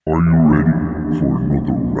Are you ready for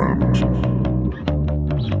another rant?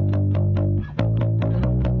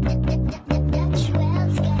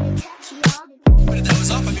 But if that was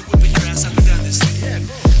off, I mean, put your ass up and down this thing. Yeah,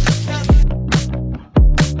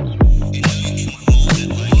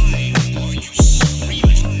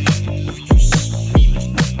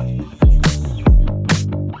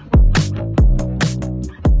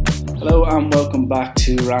 Hello and welcome back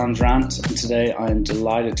to Round Rant, and today I am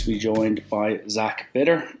delighted to be joined by Zach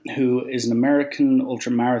Bitter, who is an American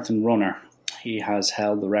ultramarathon runner. He has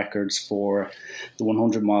held the records for the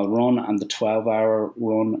 100-mile run and the 12-hour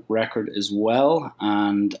run record as well,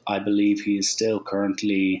 and I believe he is still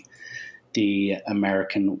currently the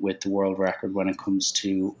American with the world record when it comes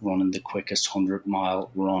to running the quickest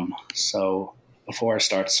 100-mile run. So before I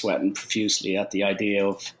start sweating profusely at the idea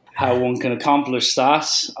of how one can accomplish that,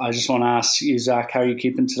 I just want to ask you, Zach, how are you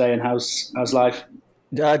keeping today and how's life?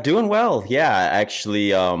 Doing well. Yeah,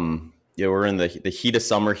 actually, we're in the heat of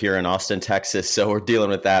summer here in Austin, Texas, so we're dealing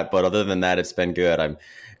with that. But other than that, it's been good. I'm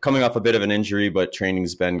coming off a bit of an injury, but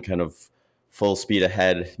training's been kind of full speed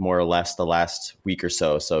ahead, more or less, the last week or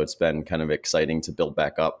so. So it's been kind of exciting to build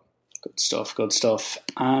back up. Good stuff, good stuff.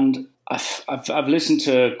 And I've listened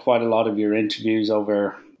to quite a lot of your interviews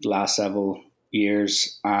over the last several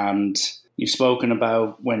years, and you've spoken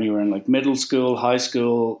about when you were in like middle school, high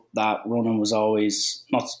school, that running was always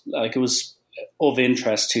not like it was of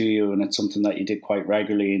interest to you, and it's something that you did quite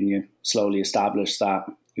regularly, and you slowly established that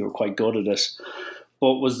you were quite good at it.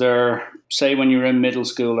 But was there, say, when you were in middle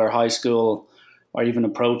school or high school, or even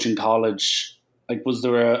approaching college, like was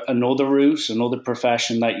there another route, another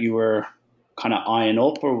profession that you were kind of eyeing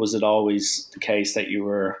up, or was it always the case that you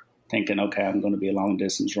were thinking, okay, I'm going to be a long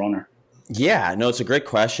distance runner? Yeah, no, it's a great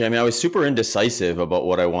question. I mean, I was super indecisive about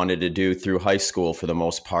what I wanted to do through high school for the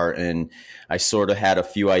most part. And I sort of had a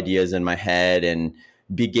few ideas in my head and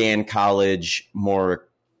began college more.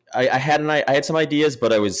 I had some ideas,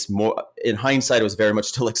 but I was more, in hindsight, I was very much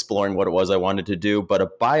still exploring what it was I wanted to do.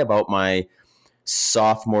 But by about my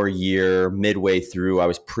sophomore year, midway through, I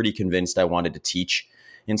was pretty convinced I wanted to teach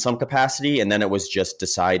in some capacity. And then it was just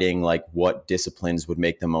deciding like what disciplines would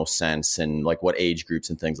make the most sense and like what age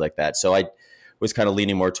groups and things like that. So I was kind of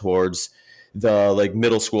leaning more towards the like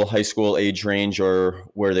middle school, high school age range, or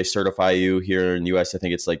where they certify you here in the US. I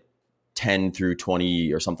think it's like 10 through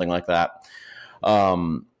 20 or something like that. I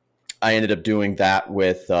ended up doing that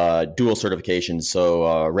with dual certifications.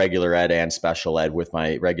 So regular ed and special ed, with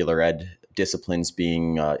my regular ed disciplines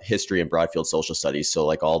being history and broadfield social studies. So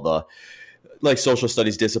like all the like social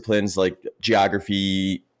studies disciplines like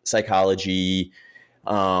geography, psychology,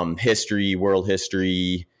 history, world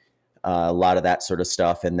history, a lot of that sort of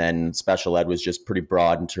stuff. And then special ed was just pretty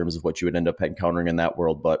broad in terms of what you would end up encountering in that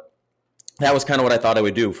world. But that was kind of what I thought I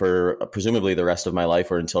would do for presumably the rest of my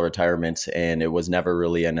life or until retirement. And it was never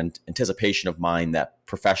really an anticipation of mine that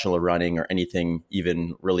professional running or anything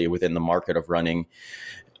even really within the market of running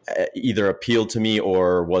either appealed to me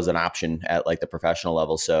or was an option at like the professional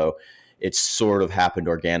level. So it's sort of happened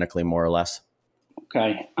organically, more or less.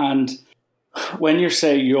 Okay. And when you're,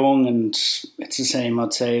 say, young, and it's the same,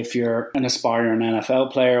 I'd say, if you're an aspiring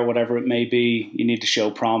NFL player, whatever it may be, you need to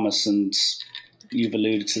show promise. And you've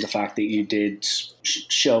alluded to the fact that you did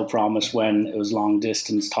show promise when it was long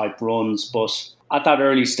distance type runs. But at that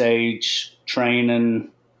early stage,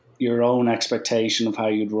 training, your own expectation of how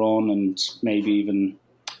you'd run, and maybe even,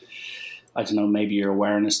 I don't know, maybe your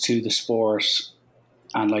awareness to the sport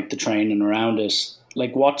and like the training around it,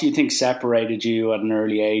 like what do you think separated you at an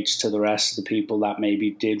early age to the rest of the people that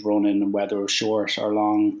maybe did run in, whether it was short or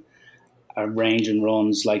long range and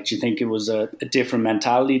runs? Like, do you think it was a different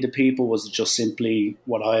mentality to people? Was it just simply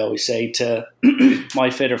what I always say to my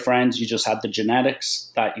fitter friends, you just had the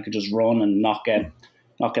genetics that you could just run and not get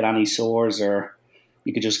any sores, or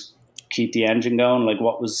you could just keep the engine going? Like,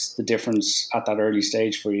 what was the difference at that early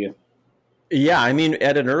stage for you? Yeah, I mean,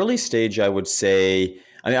 at an early stage, I would say,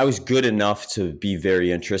 I mean, I was good enough to be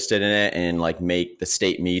very interested in it and like make the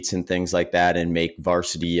state meets and things like that and make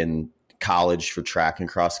varsity and college for track and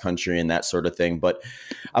cross country and that sort of thing. But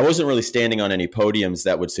I wasn't really standing on any podiums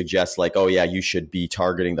that would suggest like, oh yeah, you should be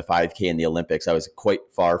targeting the 5K in the Olympics. I was quite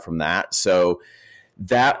far from that. So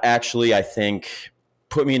that actually, I think,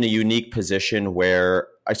 put me in a unique position where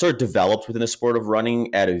I sort of developed within the sport of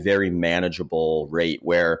running at a very manageable rate,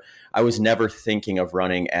 where I was never thinking of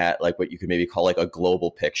running at like what you could maybe call like a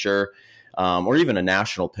global picture, or even a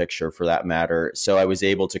national picture for that matter. So I was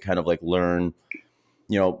able to kind of like learn,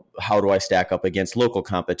 you know, how do I stack up against local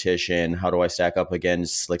competition? How do I stack up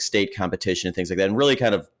against like state competition and things like that, and really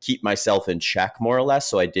kind of keep myself in check more or less,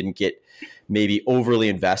 so I didn't get maybe overly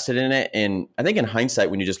invested in it. And I think in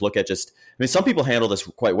hindsight, when you just look at some people handle this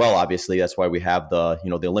quite well, obviously. That's why we have the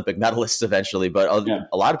Olympic medalists eventually, but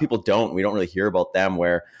a lot of people don't. We don't really hear about them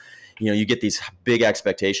where, you get these big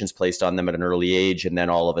expectations placed on them at an early age. And then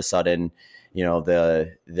all of a sudden,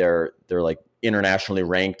 they're like internationally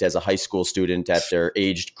ranked as a high school student at their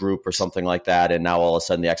aged group or something like that. And now all of a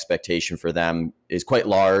sudden the expectation for them is quite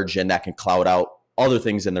large, and that can cloud out other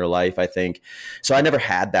things in their life, I think. So I never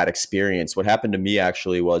had that experience. What happened to me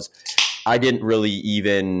actually was I didn't really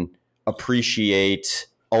even appreciate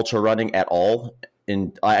ultra running at all.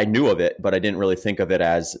 And I knew of it, but I didn't really think of it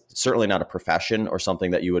as certainly not a profession or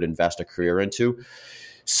something that you would invest a career into.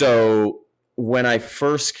 So when I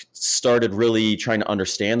first started really trying to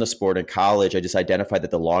understand the sport in college, I just identified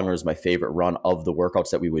that the long run was my favorite run of the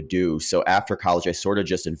workouts that we would do. So after college, I sort of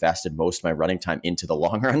just invested most of my running time into the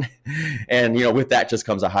long run. And, with that just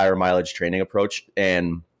comes a higher mileage training approach.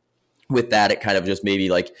 And with that, it kind of just maybe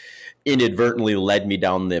like inadvertently led me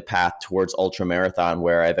down the path towards ultra marathon,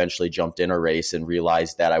 where I eventually jumped in a race and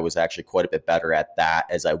realized that I was actually quite a bit better at that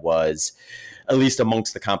as I was, at least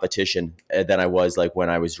amongst the competition, than I was like when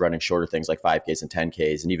I was running shorter things like 5Ks and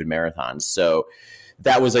 10Ks and even marathons. So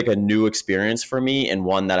that was like a new experience for me and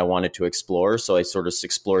one that I wanted to explore. So I sort of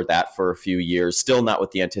explored that for a few years, still not with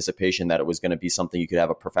the anticipation that it was going to be something you could have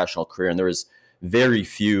a professional career. And there was very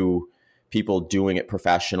few people doing it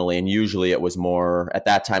professionally. And usually it was more, at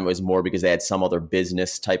that time, it was more because they had some other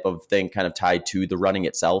business type of thing kind of tied to the running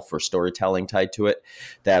itself, or storytelling tied to it,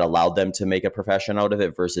 that allowed them to make a profession out of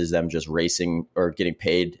it versus them just racing or getting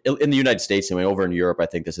paid. In the United States, and over in Europe, I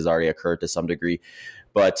think this has already occurred to some degree.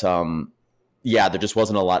 But there just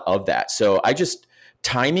wasn't a lot of that. So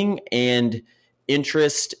timing and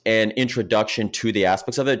interest and introduction to the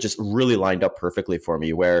aspects of it just really lined up perfectly for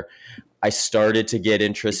me, where I started to get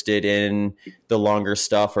interested in the longer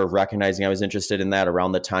stuff, or recognizing I was interested in that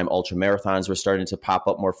around the time ultra marathons were starting to pop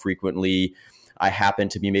up more frequently. I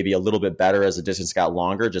happened to be maybe a little bit better as the distance got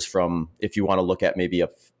longer, just from, if you want to look at maybe a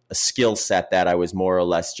skill set that I was more or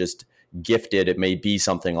less just gifted, it may be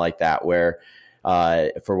something like that, where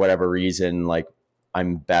for whatever reason, like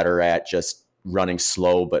I'm better at just running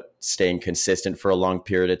slow, but staying consistent for a long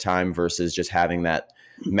period of time versus just having that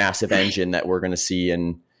massive engine that we're going to see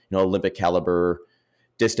in Olympic caliber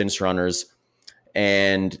distance runners.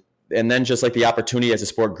 And then just like the opportunity as the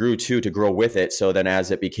sport grew too, to grow with it. So then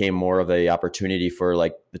as it became more of a opportunity for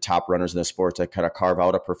like the top runners in the sport to kind of carve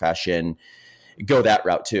out a profession, go that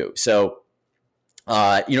route too. So,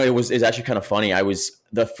 it was actually kind of funny. I was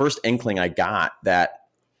the first inkling I got that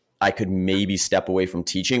I could maybe step away from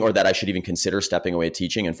teaching, or that I should even consider stepping away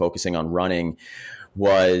teaching and focusing on running,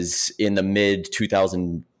 was in the mid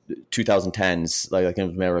 2010s, like I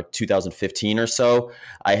can remember 2015 or so.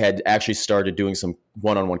 I had actually started doing some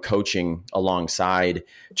one-on-one coaching alongside,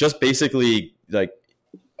 just basically like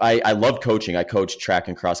I loved coaching. I coached track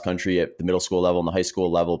and cross country at the middle school level and the high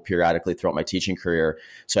school level periodically throughout my teaching career.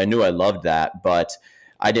 So I knew I loved that, but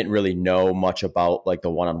I didn't really know much about like the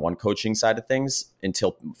one-on-one coaching side of things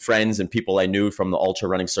until friends and people I knew from the ultra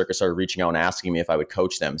running circuit started reaching out and asking me if I would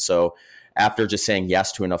coach them. So after just saying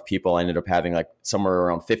yes to enough people, I ended up having like somewhere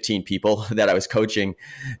around 15 people that I was coaching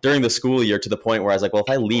during the school year, to the point where I was like, well, if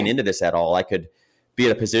I lean into this at all, I could be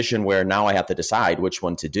in a position where now I have to decide which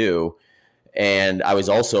one to do. And I was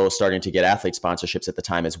also starting to get athlete sponsorships at the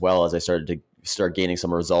time, as well, as I started to start gaining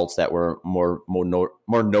some results that were more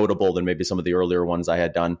notable than maybe some of the earlier ones I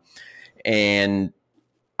had done. And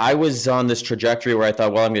I was on this trajectory where I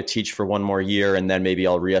thought, well, I'm going to teach for one more year and then maybe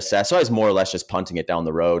I'll reassess. So I was more or less just punting it down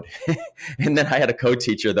the road. And then I had a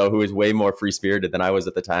co-teacher, though, who was way more free-spirited than I was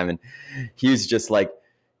at the time. And he was just like,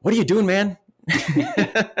 what are you doing, man?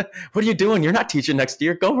 What are you doing? You're not teaching next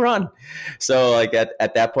year. Go run. So like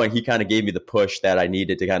at that point, he kind of gave me the push that I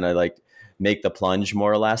needed to kind of like make the plunge,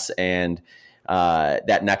 more or less. And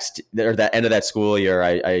that end of that school year,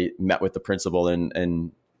 I met with the principal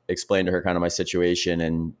and explained to her kind of my situation,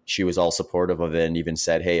 and she was all supportive of it, and even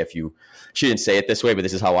said, hey, she didn't say it this way, but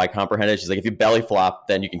this is how I comprehend it. She's like, if you belly flop,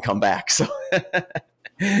 then you can come back. So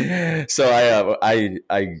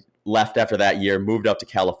I left after that year, moved up to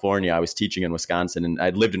California. I was teaching in Wisconsin, and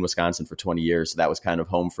I'd lived in Wisconsin for 20 years. So that was kind of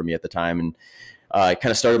home for me at the time. And I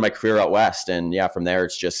kind of started my career out West. And yeah, from there,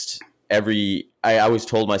 it's just I always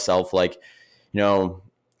told myself, like,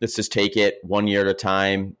 let's just take it 1 year at a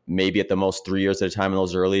time, maybe at the most 3 years at a time in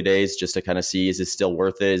those early days, just to kind of see, is this still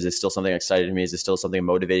worth it? Is this still something exciting to me? Is this still something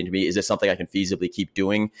motivating to me? Is this something I can feasibly keep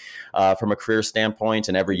doing from a career standpoint?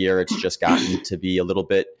 And every year it's just gotten to be a little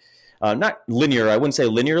bit not linear. I wouldn't say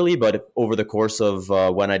linearly, but over the course of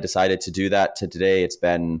when I decided to do that to today, it's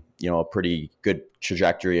been, a pretty good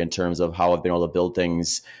trajectory in terms of how I've been able to build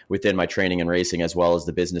things within my training and racing, as well as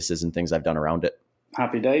the businesses and things I've done around it.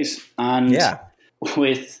 Happy days. And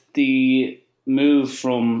with the move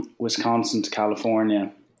from Wisconsin to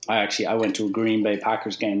California, I went to a Green Bay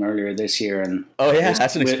Packers game earlier this year, and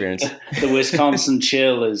that's an experience. The Wisconsin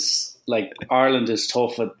chill is like, Ireland is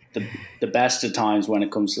tough at the best of times when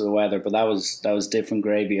it comes to the weather, but that was different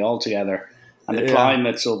gravy altogether. And the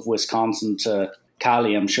climates of Wisconsin to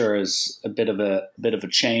Cali, I'm sure, is a bit of a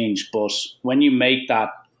change. But when you make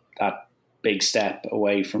that big step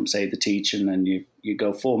away from, say, the teaching, and you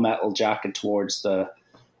go full metal jacket towards the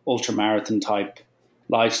ultramarathon type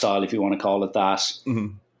lifestyle, if you want to call it that. Mm-hmm.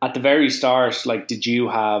 At the very start, like, did you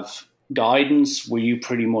have guidance? Were you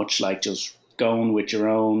pretty much like just going with your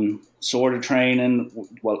own sort of training?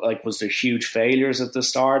 Well, like, was there huge failures at the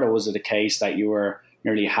start, or was it a case that you were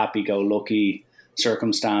nearly happy-go-lucky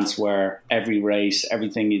circumstance where every race,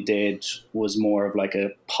 everything you did was more of like a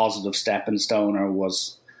positive stepping stone, or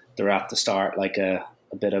was there at the start like a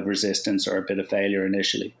bit of resistance or a bit of failure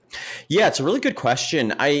initially? Yeah, it's a really good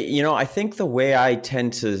question. I think the way I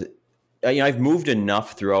tend to, I've moved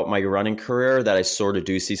enough throughout my running career that I sort of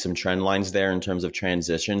do see some trend lines there in terms of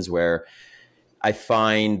transitions, where I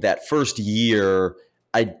find that first year,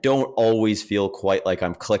 I don't always feel quite like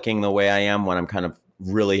I'm clicking the way I am when I'm kind of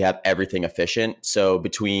really have everything efficient. So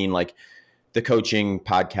between like the coaching,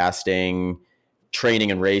 podcasting,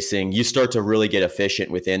 training, and racing, you start to really get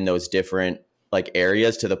efficient within those different like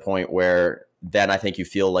areas, to the point where then I think you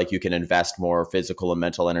feel like you can invest more physical and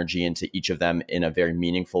mental energy into each of them in a very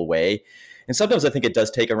meaningful way. And sometimes I think it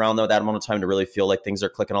does take around that amount of time to really feel like things are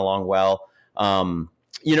clicking along well.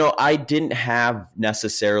 I didn't have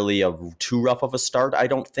necessarily a too rough of a start, I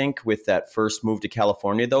don't think, with that first move to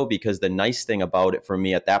California, though, because the nice thing about it for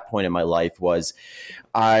me at that point in my life was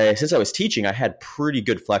since I was teaching, I had pretty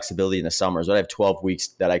good flexibility in the summers. I have 12 weeks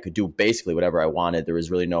that I could do basically whatever I wanted. There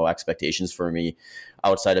was really no expectations for me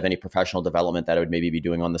outside of any professional development that I would maybe be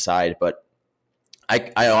doing on the side. But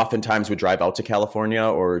I oftentimes would drive out to California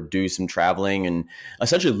or do some traveling and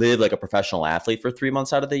essentially live like a professional athlete for 3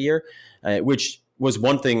 months out of the year, which was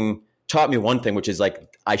taught me one thing, which is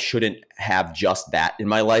like, I shouldn't have just that in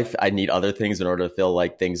my life. I need other things in order to feel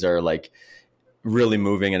like things are like really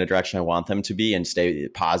moving in a direction I want them to be, and stay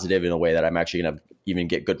positive in a way that I'm actually going to even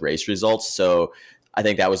get good race results. So I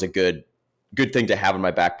think that was a good thing to have in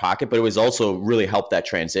my back pocket, but it was also really helped that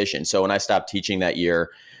transition. So when I stopped teaching that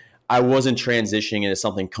year, I wasn't transitioning into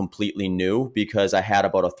something completely new, because I had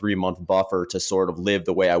about a 3-month buffer to sort of live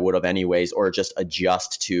the way I would have anyways, or just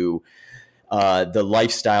adjust to the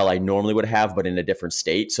lifestyle I normally would have, but in a different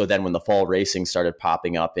state. So then when the fall racing started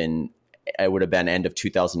popping up it would have been end of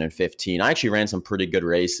 2015, I actually ran some pretty good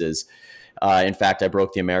races. In fact, I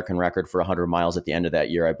broke the American record for 100 miles at the end of that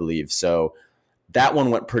year, I believe. So that one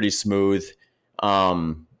went pretty smooth.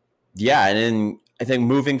 And then I think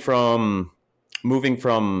moving from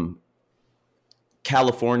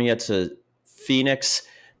California to Phoenix,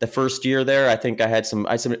 the first year there, I think I had some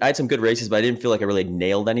good races, but I didn't feel like I really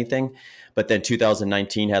nailed anything. But then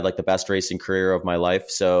 2019 had like the best racing career of my life.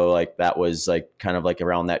 So like that was like kind of like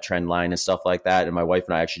around that trend line and stuff like that. And my wife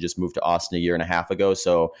and I actually just moved to Austin 1.5 years ago.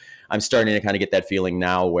 So I'm starting to kind of get that feeling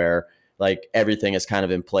now where like everything is kind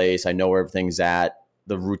of in place. I know where everything's at.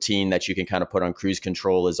 The routine that you can kind of put on cruise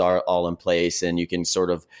control is all in place. And you can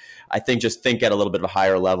sort of, I think, just think at a little bit of a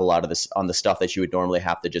higher level out of this on the stuff that you would normally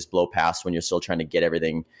have to just blow past when you're still trying to get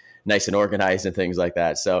everything nice and organized and things like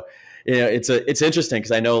that. So, it's interesting,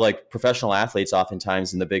 because I know like professional athletes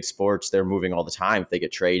oftentimes in the big sports, they're moving all the time. If they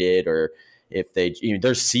get traded, or if they,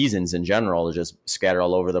 there's seasons in general, they're just scattered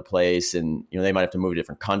all over the place, and they might have to move to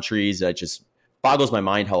different countries. It just boggles my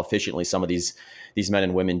mind how efficiently some of these men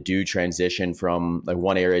and women do transition from like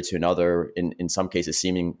one area to another, in some cases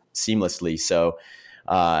seeming seamlessly. So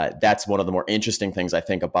that's one of the more interesting things I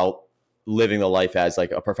think about living the life as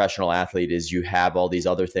like a professional athlete, is you have all these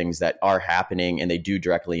other things that are happening, and they do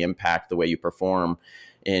directly impact the way you perform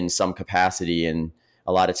in some capacity. And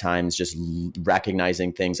a lot of times just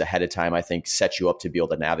recognizing things ahead of time, I think, sets you up to be able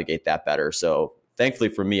to navigate that better. So thankfully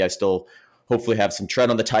for me, I still hopefully have some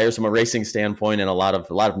tread on the tires from a racing standpoint, and a lot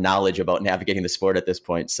of knowledge about navigating the sport at this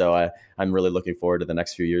point. So I'm really looking forward to the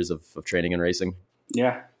next few years of training and racing.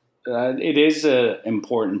 Yeah, it is an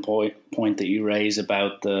important point that you raise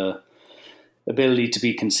about the ability to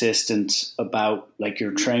be consistent about like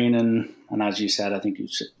your training. And as you said, I think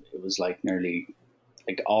it was like nearly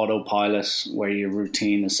like autopilot, where your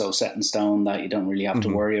routine is so set in stone that you don't really have to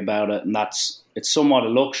worry about it. And it's somewhat a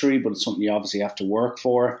luxury, but it's something you obviously have to work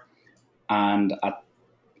for. And at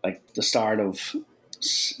like the start of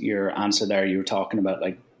your answer there, you were talking about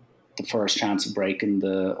like the first chance of breaking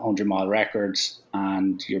the 100-mile record,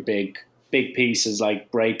 and your big piece is like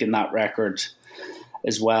breaking that record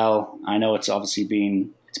as well. I know it's obviously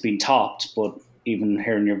been topped, but even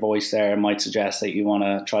hearing your voice there might suggest that you want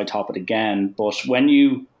to try top it again. But when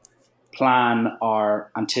you plan or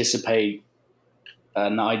anticipate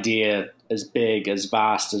an idea as big, as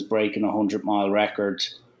vast as breaking a 100-mile record,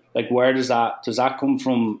 like where does that come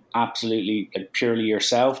from? Absolutely, like purely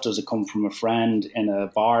yourself? Does it come from a friend in a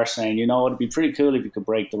bar saying, you know, it'd be pretty cool if you could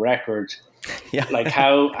break the record? Yeah. Like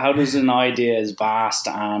how does an idea as vast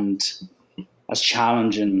and as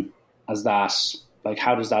challenging as that, like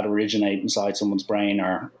how does that originate inside someone's brain,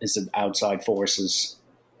 or is it outside forces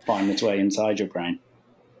finding its way inside your brain?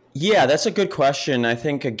 Yeah, that's a good question. I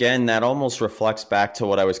think, again, that almost reflects back to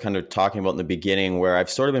what I was kind of talking about in the beginning, where I've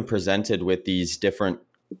sort of been presented with these different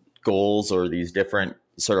goals or these different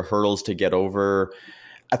sort of hurdles to get over,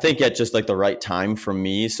 I think at just like the right time for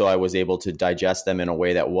me. So I was able to digest them in a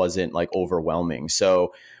way that wasn't like overwhelming.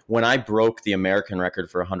 So when I broke the American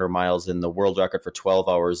record for 100 miles and the world record for 12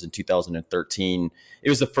 hours in 2013, it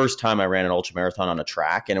was the first time I ran an ultramarathon on a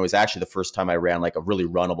track. And it was actually the first time I ran like a really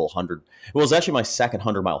runnable 100. It was actually my second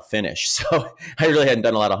 100-mile finish. So I really hadn't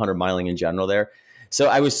done a lot of 100 miling in general there. So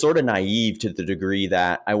I was sort of naive to the degree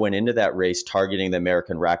that I went into that race targeting the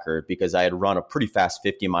American record because I had run a pretty fast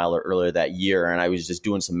 50-miler earlier that year. And I was just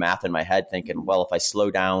doing some math in my head thinking, well, if I slow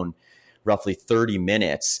down roughly 30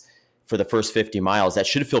 minutes for the first 50 miles, that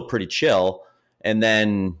should feel pretty chill. And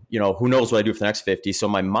then, you know, who knows what I do for the next 50. So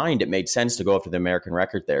in my mind, it made sense to go after the American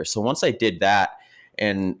record there. So once I did that,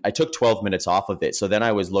 and I took 12 minutes off of it. So then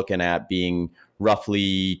I was looking at being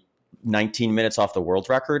roughly 19 minutes off the world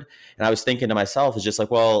record. And I was thinking to myself, it's just like,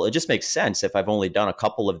 well, it just makes sense. If I've only done a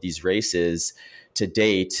couple of these races to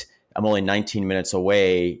date, I'm only 19 minutes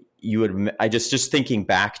away. I just thinking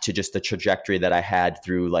back to just the trajectory that I had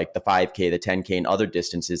through like the 5K, the 10K and other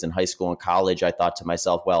distances in high school and college, I thought to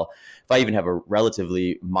myself, well, if I even have a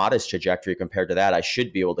relatively modest trajectory compared to that, I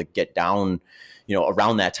should be able to get down, you know,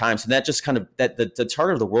 around that time. So that just kind of, that the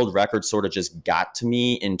target of the world record sort of just got to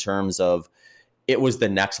me in terms of, it was the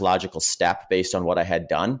next logical step based on what I had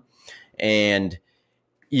done. And,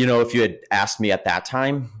 you know, if you had asked me at that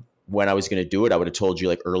time when I was going to do it, I would have told you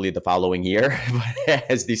like early the following year. But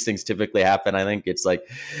as these things typically happen, I think it's like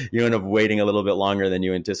you end up waiting a little bit longer than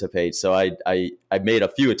you anticipate. So I made a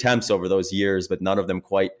few attempts over those years, but none of them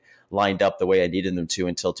quite lined up the way I needed them to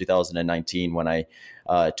until 2019 when I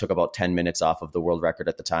took about 10 minutes off of the world record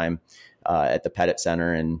at the time at the Pettit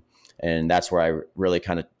Center. And that's where I really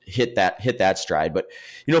kind of hit that stride. But,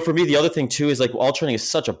 you know, for me, the other thing too is like ultra training is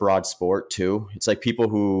such a broad sport too. It's like people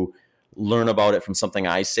who learn about it from something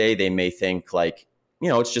I say, they may think like, you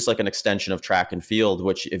know, it's just like an extension of track and field,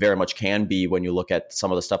 which it very much can be when you look at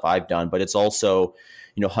some of the stuff I've done. But it's also,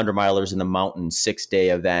 you know, 100 milers in the mountains, 6-day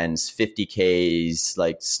events, 50Ks,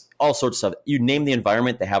 like all sorts of stuff. You name the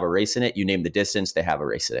environment, they have a race in it. You name the distance, they have a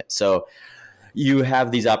race in it. So you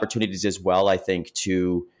have these opportunities as well, I think,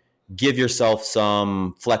 to give yourself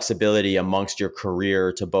some flexibility amongst your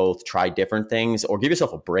career to both try different things or give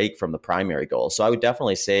yourself a break from the primary goal. So I would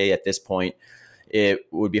definitely say at this point, it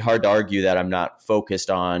would be hard to argue that I'm not focused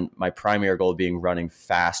on my primary goal being running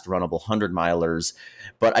fast, runnable 100 milers.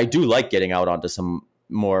 But I do like getting out onto some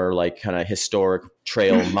more like kind of historic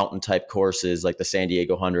trail mountain type courses like the San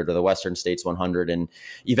Diego 100 or the Western States 100 and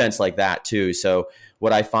events like that too. So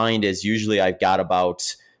what I find is usually I've got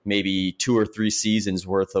about maybe 2 or 3 seasons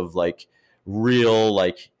worth of like real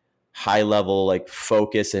like high level like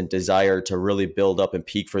focus and desire to really build up and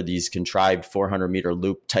peak for these contrived 400-meter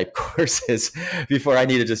loop type courses before I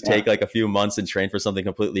need to just take like a few months and train for something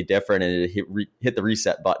completely different and hit the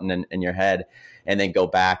reset button in your head and then go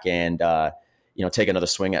back and you know, take another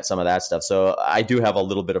swing at some of that stuff. So I do have a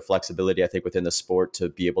little bit of flexibility, I think, within the sport to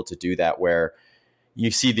be able to do that, where you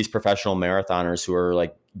see these professional marathoners who are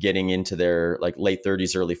like getting into their like late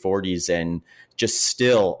 30s, early 40s and just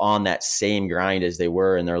still on that same grind as they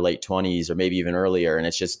were in their late 20s or maybe even earlier. And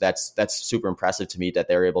it's just, that's super impressive to me that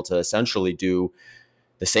they're able to essentially do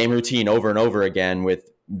the same routine over and over again with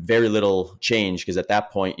very little change. Because at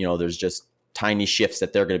that point, you know, there's just tiny shifts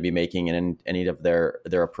that they're going to be making in any of their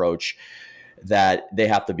approach that they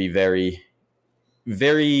have to be very,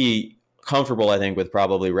 very comfortable, I think, with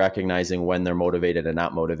probably recognizing when they're motivated and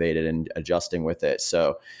not motivated and adjusting with it.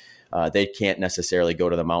 So they can't necessarily go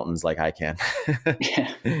to the mountains like I can.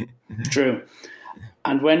 Yeah, true.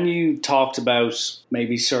 And when you talked about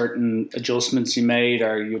maybe certain adjustments you made,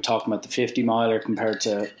 or you were talking about the 50 miler compared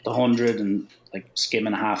to the 100 and like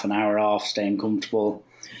skimming half an hour off, staying comfortable,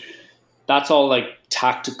 that's all like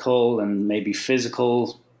tactical and maybe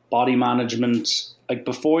physical body management. Like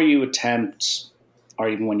before you attempt, or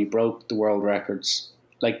even when you broke the world records,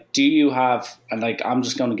 like do you have, and like I'm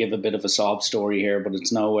just going to give a bit of a sob story here, but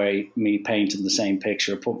it's no way me painting the same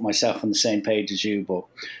picture, put myself on the same page as you. But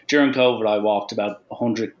during COVID, I walked about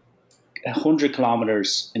 100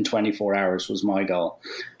 kilometers in 24 hours was my goal.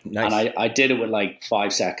 Nice. And I did it with like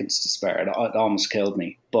 5 seconds to spare. It almost killed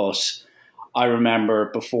me. But I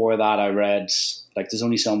remember before that I read, like there's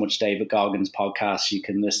only so much David Goggins podcasts you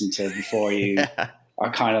can listen to before you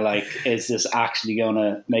are kind of like, is this actually going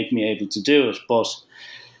to make me able to do it? But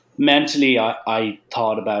mentally I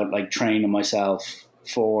thought about like training myself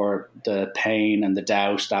for the pain and the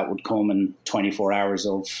doubt that would come in 24 hours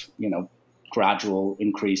of, you know, gradual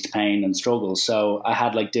increased pain and struggle. So I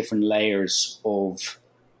had like different layers of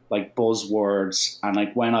like buzzwords, and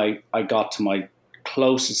like when I got to my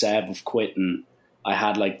closest ebb of quitting, I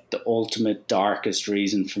had like the ultimate darkest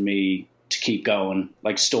reason for me to keep going,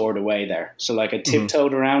 like stored away there. So like I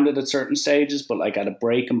tiptoed around it at certain stages, but like at a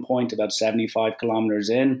breaking point about 75 kilometers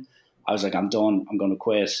in, I was like, I'm done, I'm going to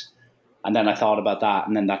quit. And then I thought about that,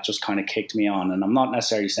 and then that just kind of kicked me on. And I'm not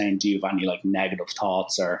necessarily saying, do you have any like negative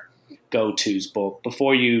thoughts or go-tos, but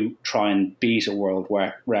before you try and beat a world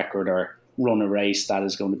record or run a race that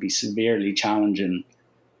is going to be severely challenging,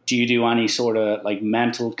 do you do any sort of like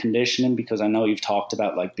mental conditioning? Because I know you've talked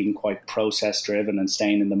about like being quite process driven and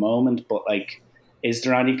staying in the moment, but like, is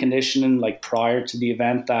there any conditioning like prior to the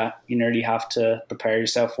event that you nearly have to prepare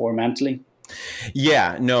yourself for mentally?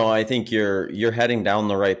 Yeah, no, I think you're heading down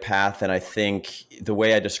the right path. And I think the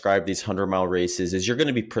way I describe these 100-mile races is you're going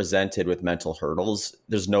to be presented with mental hurdles.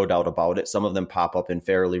 There's no doubt about it. Some of them pop up in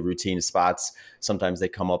fairly routine spots. Sometimes they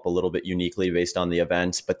come up a little bit uniquely based on the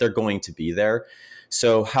event, but they're going to be there.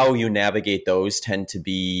 So how you navigate those tend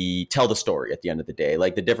to tell the story at the end of the day.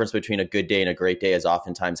 Like the difference between a good day and a great day is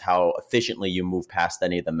oftentimes how efficiently you move past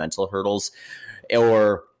any of the mental hurdles,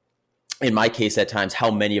 or in my case, at times,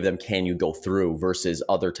 how many of them can you go through versus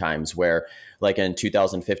other times where, like in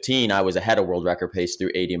 2015, I was ahead of world record pace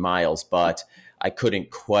through 80 miles, but I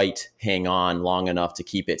couldn't quite hang on long enough to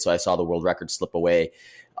keep it. So I saw the world record slip away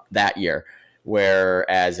that year.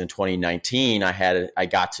 Whereas in 2019, I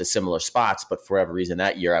got to similar spots, but for whatever reason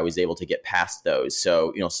that year, I was able to get past those.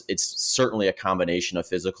 So, you know, it's certainly a combination of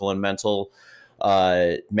physical and mental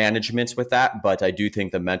management with that. But I do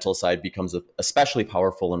think the mental side becomes especially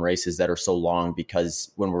powerful in races that are so long,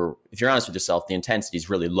 because if you're honest with yourself, the intensity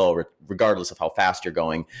is really low, regardless of how fast you're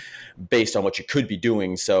going, based on what you could be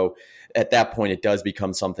doing. So at that point, it does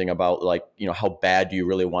become something about like, you know, how bad do you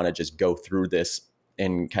really want to just go through this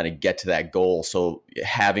and kind of get to that goal? So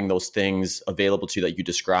having those things available to you that you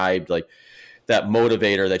described, like that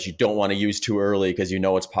motivator that you don't want to use too early because you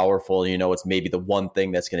know it's powerful, you know it's maybe the one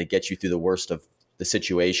thing that's going to get you through the worst of the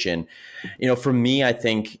situation. You know, for me, I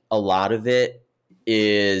think a lot of it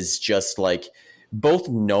is just like both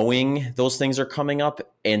knowing those things are coming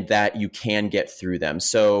up and that you can get through them.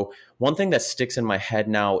 So one thing that sticks in my head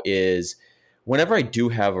now is whenever I do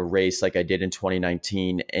have a race like I did in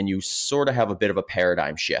 2019, and you sort of have a bit of a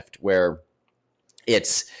paradigm shift where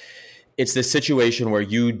it's this situation where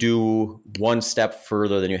you do one step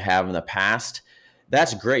further than you have in the past.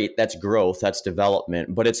 That's great. That's growth. That's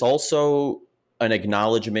development. But it's also an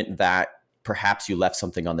acknowledgement that perhaps you left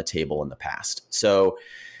something on the table in the past. So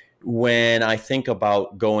when I think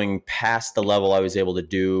about going past the level I was able to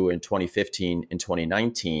do in 2015 and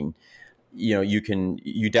 2019, you know,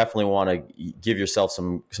 you definitely want to give yourself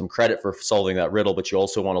some credit for solving that riddle, but you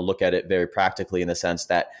also want to look at it very practically in the sense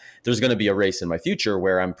that there's going to be a race in my future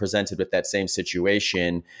where I'm presented with that same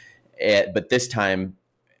situation, but this time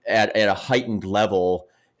at a heightened level.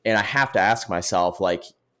 And I have to ask myself, like,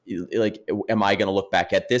 am I going to look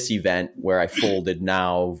back at this event where I folded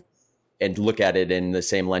now and look at it in the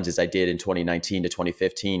same lens as I did in 2019 to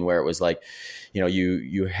 2015, where it was like, you know,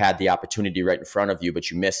 you had the opportunity right in front of you, but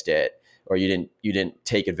you missed it. Or you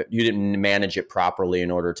didn't manage it properly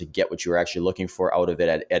in order to get what you were actually looking for out of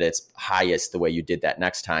it at its highest the way you did that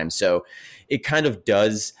next time. So it kind of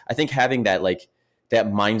does, I think, having that like that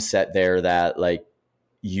mindset there that like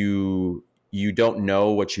you don't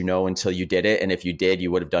know what you know until you did it. And if you did, you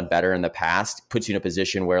would have done better in the past, puts you in a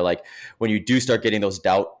position where like when you do start getting those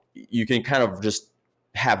doubt, you can kind of just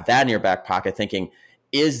have that in your back pocket thinking,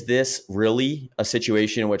 is this really a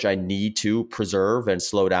situation in which I need to preserve and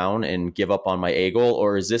slow down and give up on my A goal?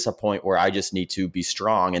 Or is this a point where I just need to be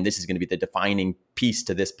strong? And this is going to be the defining piece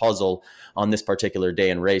to this puzzle on this particular day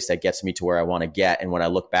and race that gets me to where I want to get. And when I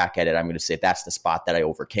look back at it, I'm going to say that's the spot that I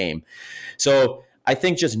overcame. So I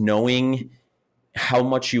think just knowing how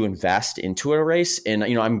much you invest into a race, and,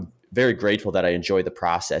 you know, I'm very grateful that I enjoy the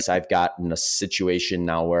process. I've gotten a situation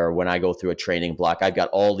now where when I go through a training block, I've got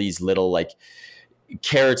all these little like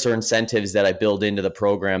carrots or incentives that I build into the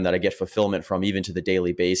program that I get fulfillment from, even to the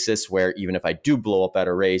daily basis, where even if I do blow up at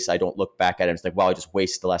a race, I don't look back at it and think, wow, I just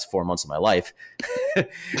wasted the last 4 months of my life.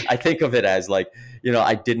 I think of it as like,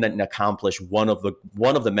 I didn't accomplish one of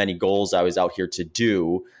the many goals I was out here to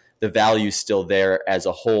do. The value's still there as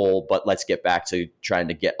a whole, but let's get back to trying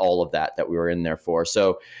to get all of that we were in there for.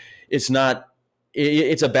 So it's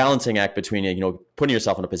a balancing act between, putting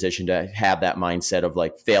yourself in a position to have that mindset of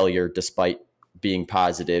like failure despite being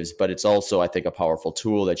positives, but it's also, I think, a powerful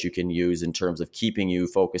tool that you can use in terms of keeping you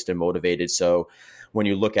focused and motivated. So when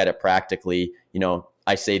you look at it practically,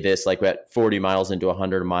 I say this, like at 40 miles into a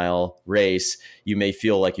 100-mile race, you may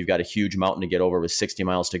feel like you've got a huge mountain to get over with 60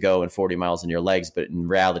 miles to go and 40 miles in your legs. But in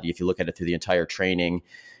reality, if you look at it through the entire training,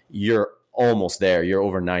 you're almost there. You're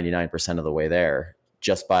over 99% of the way there,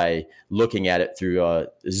 just by looking at it through a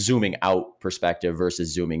zooming out perspective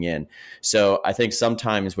versus zooming in. So I think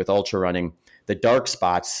sometimes with ultra running, the dark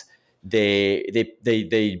spots, they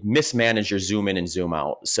mismanage your zoom in and zoom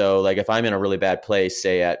out. So like if I'm in a really bad place,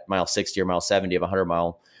 say at mile 60 or mile 70 of a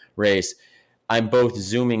 100-mile race, I'm both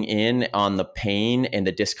zooming in on the pain and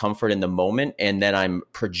the discomfort in the moment, and then I'm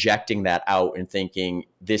projecting that out and thinking,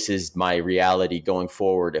 this is my reality going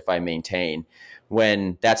forward if I maintain,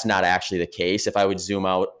 when that's not actually the case. If I would zoom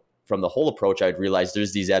out from the whole approach, I'd realize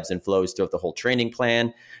there's these ebbs and flows throughout the whole training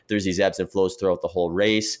plan. There's these ebbs and flows throughout the whole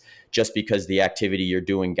race. Just because the activity you're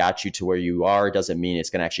doing got you to where you are doesn't mean it's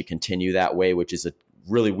going to actually continue that way, which is a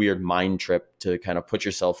really weird mind trip to kind of put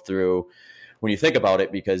yourself through when you think about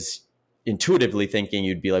it, because intuitively thinking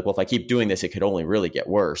you'd be like, well, if I keep doing this, it could only really get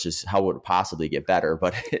worse. Is how would it possibly get better?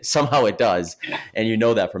 But somehow it does. And you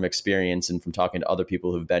know that from experience and from talking to other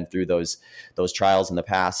people who've been through those trials in the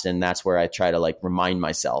past. And that's where I try to like remind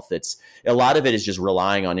myself. It's a lot of it is just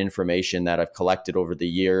relying on information that I've collected over the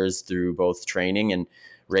years through both training and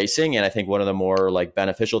racing. And I think one of the more like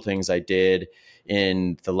beneficial things I did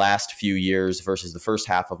in the last few years versus the first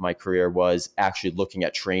half of my career was actually looking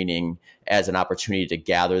at training as an opportunity to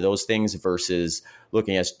gather those things versus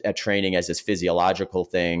looking at training as this physiological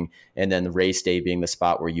thing, and then the race day being the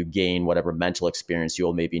spot where you gain whatever mental experience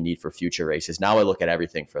you'll maybe need for future races. Now I look at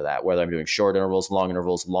everything for that, whether I'm doing short intervals,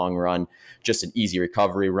 long run, just an easy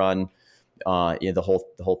recovery run, the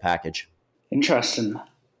whole package. Interesting.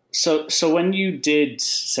 So when you did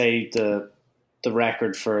say the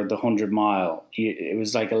record for the 100-mile, it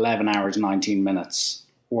was like 11 hours, 19 minutes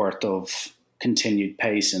worth of continued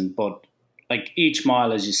pacing. But like each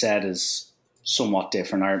mile, as you said, is somewhat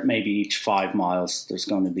different, or maybe each 5 miles, there's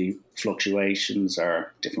going to be fluctuations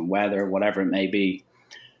or different weather, whatever it may be.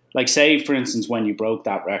 Like say, for instance, when you broke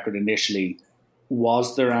that record initially,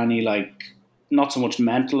 was there any like, not so much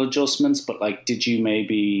mental adjustments, but like, did you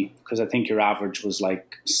maybe, because I think your average was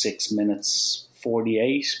like 6 minutes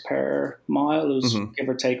 48 per mile, it was give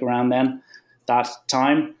or take around then, that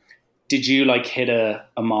time. Did you like hit a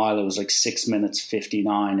mile, it was like 6 minutes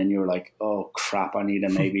 59 and you were like, oh crap, I need to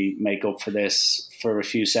maybe make up for this for a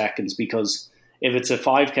few seconds? Because if it's a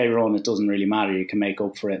 5K run, it doesn't really matter. You can make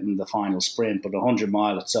up for it in the final sprint. But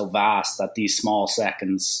 100-mile, it's so vast that these small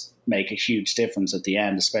seconds make a huge difference at the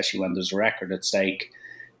end, especially when there's a record at stake.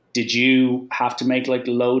 Did you have to make like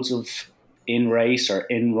loads of in-race or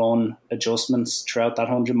in-run adjustments throughout that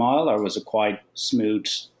 100-mile, or was it quite smooth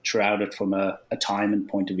throughout it from a timing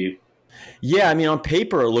point of view? Yeah, I mean, on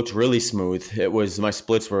paper, it looked really smooth. It was, my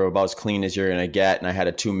splits were about as clean as you're going to get, and I had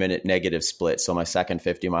a 2-minute negative split. So my second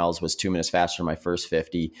 50 miles was 2 minutes faster than my first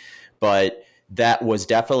 50. But that was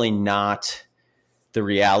definitely not the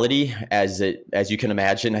reality as you can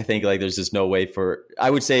imagine. I think like there's just no way for, I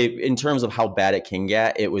would say in terms of how bad it can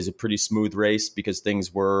get, it was a pretty smooth race because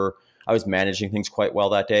I was managing things quite well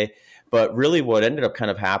that day. But really what ended up kind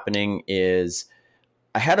of happening is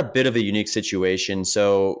I had a bit of a unique situation.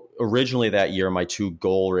 So originally that year, my two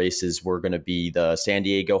goal races were going to be the San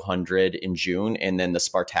Diego 100 in June and then the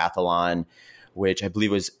Spartathlon, which I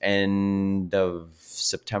believe was end of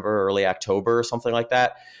September, early October or something like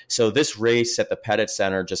that. So this race at the Pettit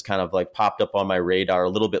Center just kind of like popped up on my radar a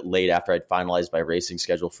little bit late after I'd finalized my racing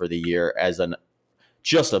schedule for the year as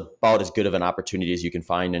just about as good of an opportunity as you can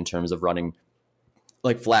find in terms of running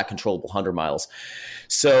like flat controllable 100 miles.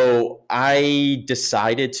 So I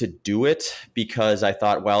decided to do it because I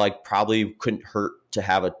thought, well, I probably couldn't hurt to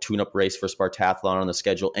have a tune-up race for Spartathlon on the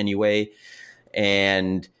schedule anyway.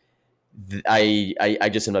 And I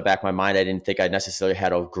just, in the back of my mind, I didn't think I necessarily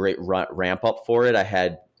had a great ramp up for it. I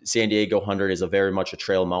had San Diego 100 is a very much a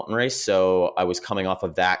trail mountain race. So I was coming off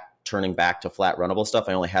of that, turning back to flat runnable stuff.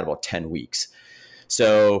 I only had about 10 weeks.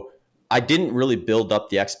 So I didn't really build up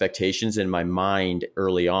the expectations in my mind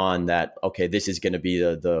early on that, okay, this is going to be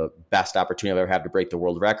the best opportunity I've ever had to break the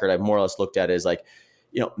world record. I more or less looked at it as like,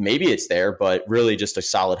 maybe it's there, but really just a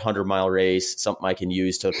solid 100-mile race, something I can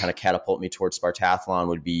use to kind of catapult me towards Spartathlon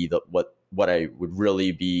would be what I would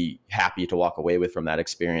really be happy to walk away with from that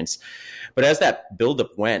experience. But as that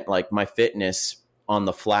buildup went, like my fitness on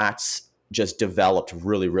the flats just developed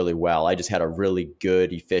really, really well. I just had a really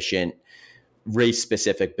good, efficient,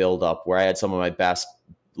 race-specific buildup where I had some of my best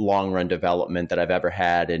long-run development that I've ever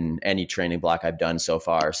had in any training block I've done so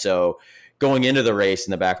far. So going into the race,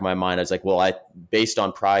 in the back of my mind, I was like, well, based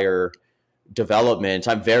on prior development,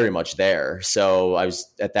 I'm very much there. So I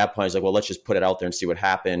was at that point, I was like, well, let's just put it out there and see what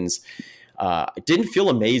happens. It didn't feel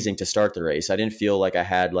amazing to start the race. I didn't feel like I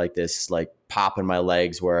had like this like pop in my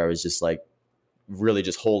legs where I was just like really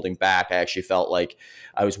just holding back. I actually felt like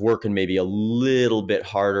I was working maybe a little bit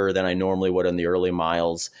harder than I normally would in the early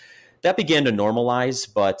miles. That began to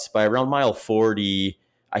normalize, but by around mile 40,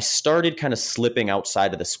 I started kind of slipping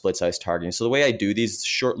outside of the splits I was targeting. So the way I do these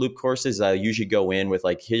short loop courses, I usually go in with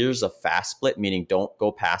like, here's a fast split, meaning don't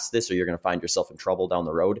go past this or you're going to find yourself in trouble down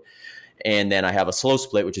the road. And then I have a slow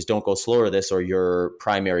split, which is don't go slower this, or your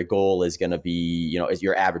primary goal is going to be, is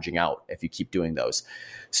you're averaging out if you keep doing those.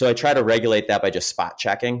 So I try to regulate that by just spot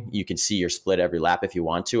checking. You can see your split every lap if you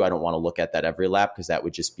want to. I don't want to look at that every lap because that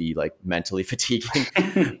would just be like mentally fatiguing.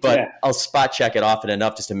 But yeah. I'll spot check it often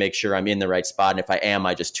enough just to make sure I'm in the right spot. And if I am,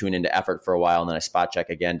 I just tune into effort for a while and then I spot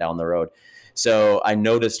check again down the road. So I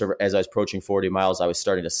noticed as I was approaching 40 miles, I was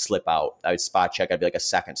starting to slip out. I would spot check. I'd be like a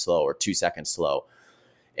second slow or 2 seconds slow.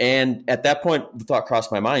 And at that point, the thought crossed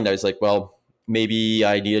my mind. I was like, well, maybe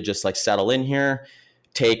I need to just like settle in here,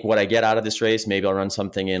 take what I get out of this race. Maybe I'll run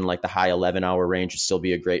something in like the high 11-hour range. Would still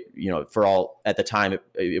be a great, for all at the time,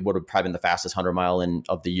 it would have probably been the fastest 100-mile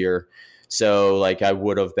of the year. So like I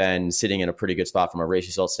would have been sitting in a pretty good spot from a race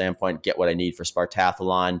result standpoint, get what I need for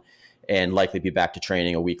Spartathlon and likely be back to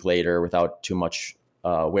training a week later without too much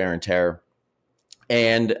wear and tear.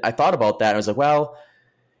 And I thought about that. And I was like, well,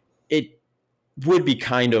 it would be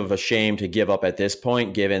kind of a shame to give up at this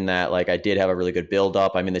point, given that like I did have a really good build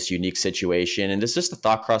up. I'm in this unique situation. And this just the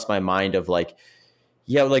thought crossed my mind of like,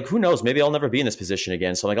 yeah, like who knows, maybe I'll never be in this position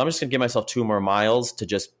again. So like, I'm just gonna give myself 2 more miles to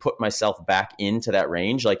just put myself back into that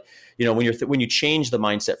range. Like, when you change the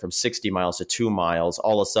mindset from 60 miles to 2 miles,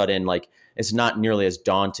 all of a sudden, like it's not nearly as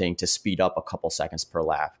daunting to speed up a couple seconds per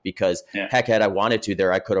lap because heck, had I wanted to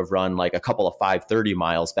there, I could have run like a couple of 5:30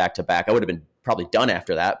 miles back to back. I would have been probably done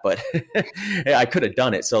after that, but I could have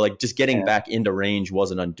done it. So like just getting back into range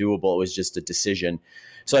wasn't undoable. It was just a decision.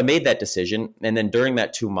 So I made that decision. And then during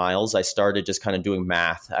that 2 miles, I started just kind of doing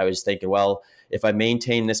math. I was thinking, well, if I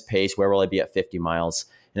maintain this pace, where will I be at 50 miles?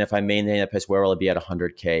 And if I maintain that pace, where will I be at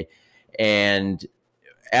 100K? And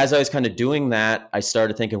as I was kind of doing that, I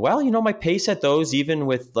started thinking, well, my pace at those, even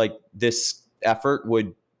with like this effort,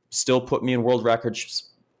 would still put me in world record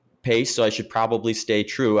pace. So I should probably stay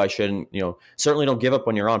true. I shouldn't, certainly don't give up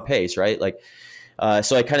when you're on pace, right? Like,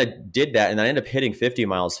 so I kind of did that, and I ended up hitting 50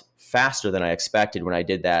 miles faster than I expected when I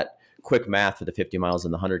did that quick math for the 50 miles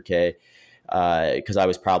and the 100K, because I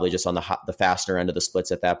was probably just on the faster end of the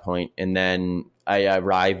splits at that point. And then I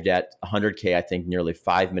arrived at 100K, I think nearly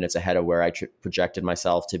 5 minutes ahead of where I projected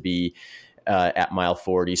myself to be at mile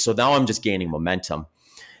 40. So now I'm just gaining momentum.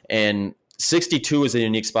 And 62 is a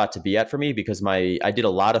unique spot to be at for me because I did a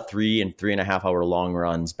lot of 3 and 3.5 hour long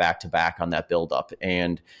runs back to back on that buildup.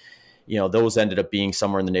 And those ended up being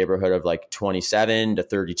somewhere in the neighborhood of like 27 to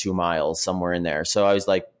 32 miles, somewhere in there. So I was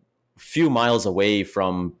like a few miles away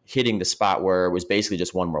from hitting the spot where it was basically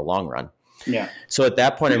just one more long run. Yeah. So at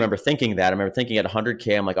that point, I remember thinking at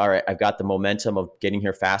 100K, I'm like, all right, I've got the momentum of getting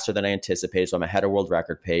here faster than I anticipated. So I'm ahead of world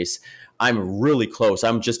record pace. I'm really close.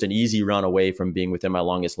 I'm just an easy run away from being within my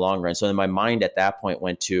longest long run. So then my mind at that point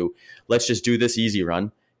went to, let's just do this easy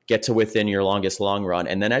run, get to within your longest long run.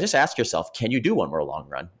 And then I just asked yourself, can you do one more long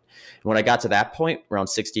run? And when I got to that point, around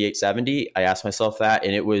 68, 70, I asked myself that,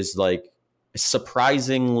 and it was like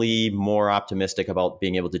surprisingly more optimistic about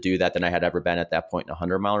being able to do that than I had ever been at that point in a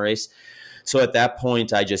 100-mile race. So at that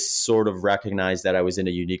point, I just sort of recognized that I was in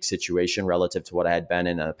a unique situation relative to what I had been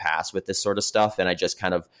in the past with this sort of stuff. And I just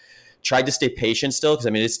kind of tried to stay patient still, because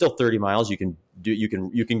it's still 30 miles. You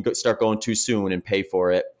can start going too soon and pay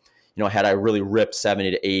for it. Had I really ripped 70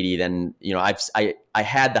 to 80, then, I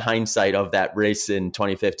had the hindsight of that race in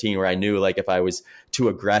 2015 where I knew like if I was too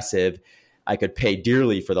aggressive, I could pay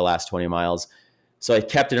dearly for the last 20 miles. So I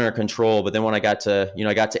kept it under control. But then when I got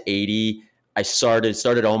to 80, I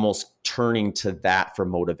started almost turning to that for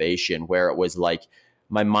motivation, where it was like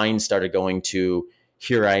my mind started going to,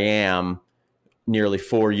 here I am nearly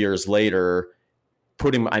 4 years later,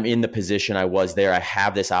 I'm in the position I was there. I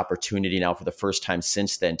have this opportunity now for the first time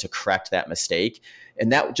since then to correct that mistake.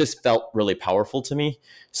 And that just felt really powerful to me.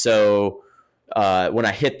 So when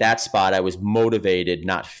I hit that spot, I was motivated,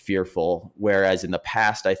 not fearful. Whereas in the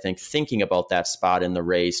past, I think thinking about that spot in the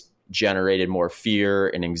race generated more fear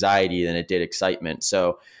and anxiety than it did excitement.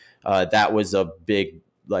 So that was a big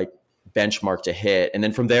benchmark to hit. And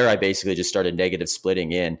then from there, I basically just started negative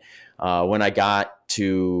splitting in. When I got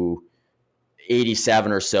to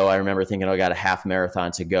 87 or so, I remember thinking, I got a half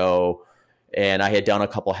marathon to go. And I had done a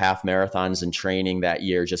couple half marathons in training that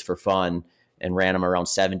year just for fun and ran them around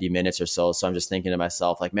 70 minutes or so. So I'm just thinking to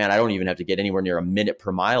myself, man, I don't even have to get anywhere near a minute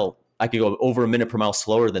per mile. I could go over a minute per mile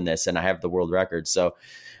slower than this, and I have the world record. So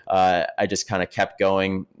I just kind of kept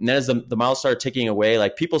going. And then as the miles started ticking away,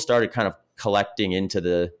 people started kind of collecting into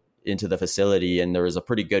the facility, and there was a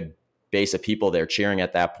pretty good base of people there cheering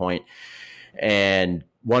at that point. And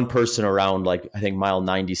one person around I think mile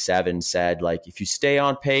 97 said, if you stay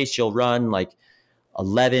on pace, you'll run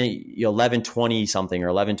 11:20 something or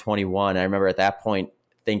 11:21. I remember at that point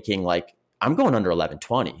thinking I'm going under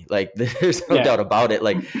 11:20. There's no doubt about it.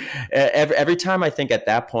 Every time I think at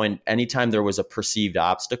that point, anytime there was a perceived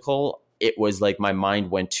obstacle, it was my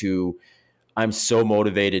mind went to, I'm so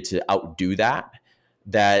motivated to outdo that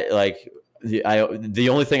the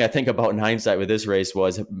only thing I think about in hindsight with this race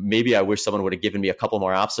was maybe I wish someone would have given me a couple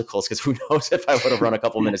more obstacles, because who knows if I would have run a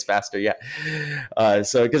couple minutes faster yet.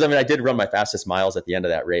 Because I did run my fastest miles at the end of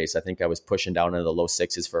that race. I think I was pushing down into the low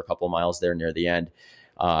sixes for a couple miles there near the end,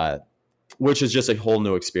 which is just a whole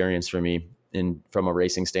new experience for me from a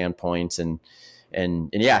racing standpoint. And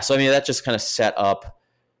yeah, so that just kind of set up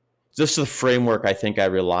just the framework I think I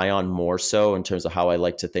rely on more so in terms of how I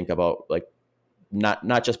like to think about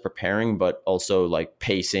not just preparing, but also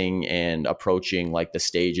pacing and approaching the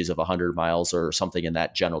stages of 100 miles or something in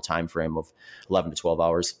that general time frame of 11 to 12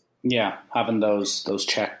 hours. Yeah, having those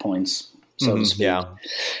checkpoints, so to speak. Yeah.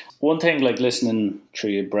 One thing, listening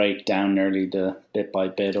through you break down nearly the bit by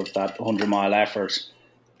bit of that 100-mile effort,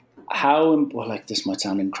 this might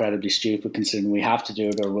sound incredibly stupid considering we have to do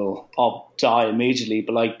it or we'll all die immediately,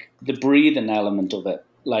 but the breathing element of it,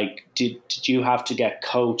 did you have to get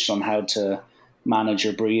coached on how to manage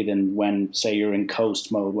your breathing when, say, you're in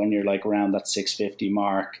coast mode, when you're around that 650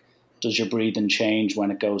 mark? Does your breathing change when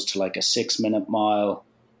it goes to a 6-minute mile?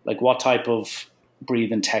 What type of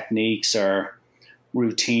breathing techniques or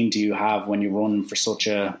routine do you have when you're running for such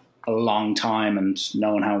a long time, and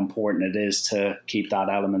knowing how important it is to keep that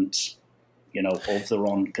element, of the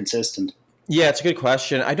run consistent? Yeah, it's a good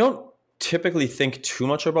question. I don't typically think too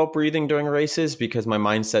much about breathing during races, because my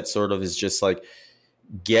mindset sort of is just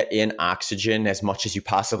get in oxygen as much as you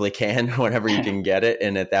possibly can whenever you can get it.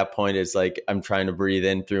 And at that point, it's I'm trying to breathe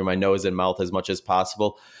in through my nose and mouth as much as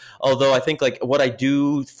possible. Although I think what I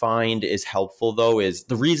do find is helpful, though, is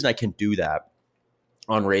the reason I can do that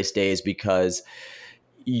on race days, because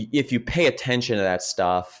if you pay attention to that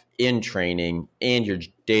stuff in training and your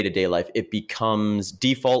day-to-day life,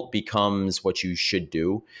 default becomes what you should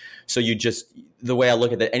do. So the way I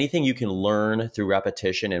look at it, anything you can learn through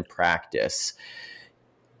repetition and practice,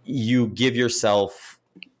 you give yourself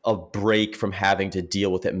a break from having to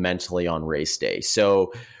deal with it mentally on race day.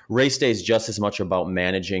 So race day is just as much about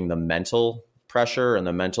managing the mental pressure and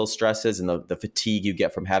the mental stresses and the fatigue you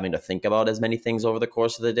get from having to think about as many things over the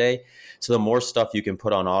course of the day. So the more stuff you can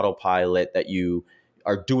put on autopilot that you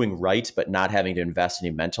are doing right, but not having to invest any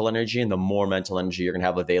mental energy, and the more mental energy you're going to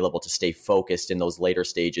have available to stay focused in those later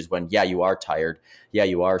stages when, you are tired.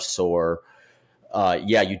 You are sore.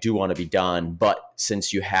 You do want to be done, but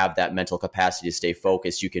since you have that mental capacity to stay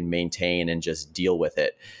focused, you can maintain and just deal with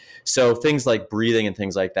it. So things like breathing and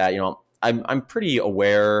things like that, I'm pretty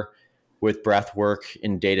aware with breath work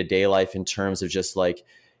in day-to-day life in terms of just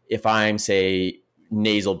if I'm, say,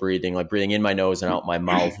 nasal breathing, breathing in my nose and out my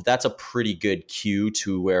mouth, that's a pretty good cue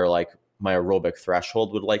to where my aerobic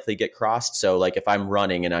threshold would likely get crossed. So if I'm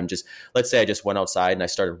running and let's say I just went outside and I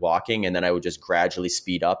started walking, and then I would just gradually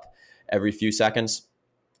speed up every few seconds.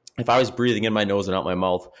 If I was breathing in my nose and out my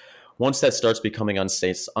mouth, once that starts becoming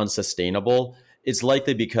unsustainable, it's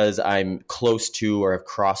likely because I'm close to or have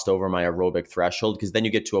crossed over my aerobic threshold, because then you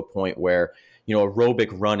get to a point where, aerobic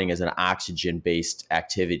running is an oxygen-based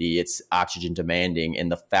activity. It's oxygen demanding,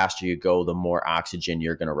 and the faster you go, the more oxygen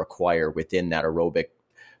you're going to require within that aerobic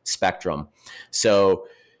spectrum. So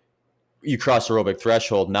you cross aerobic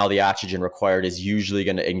threshold, now the oxygen required is usually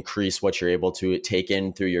going to increase what you're able to take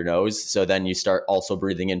in through your nose. So then you start also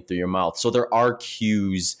breathing in through your mouth. So there are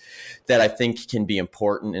cues that I think can be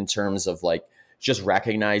important in terms of just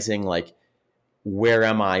recognizing where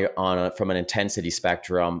am I from an intensity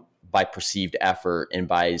spectrum by perceived effort and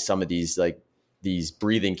by some of these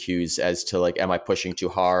breathing cues as to like, am I pushing too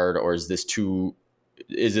hard, or is this too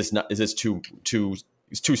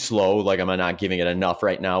slow? Like, am I not giving it enough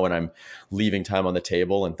right now when I'm leaving time on the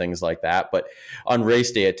table and things like that? But on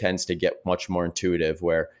race day, it tends to get much more intuitive,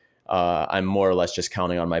 where I'm more or less just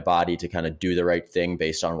counting on my body to kind of do the right thing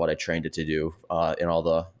based on what I trained it to do in all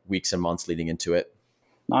the weeks and months leading into it.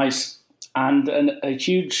 Nice. And a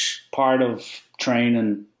huge part of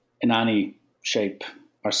training in any shape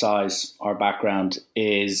or size or background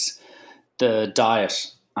is the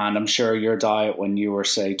diet. And I'm sure your diet when you were,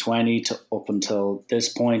 say, 20 to up until this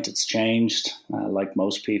point, it's changed. Like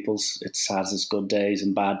most people's, it has its good days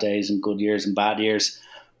and bad days and good years and bad years.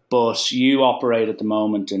 But you operate at the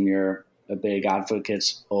moment and you're a big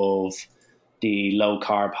advocate of the low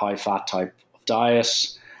carb, high fat type of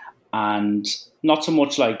diet. And not so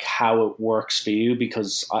much like how it works for you,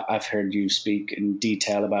 because I've heard you speak in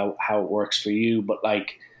detail about how it works for you, but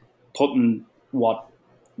like putting what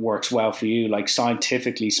works well for you, like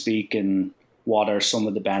scientifically speaking, what are some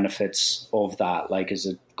of the benefits of that? Like, is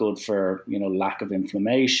it good for, lack of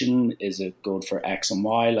inflammation? Is it good for X and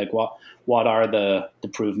Y? Like what are the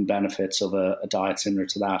proven benefits of a diet similar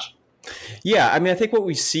to that? Yeah, I mean, I think what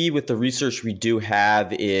we see with the research we do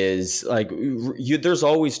have is like there's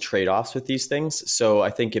always trade-offs with these things. So I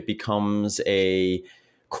think it becomes a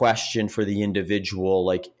question for the individual,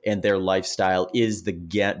 like, and their lifestyle. Is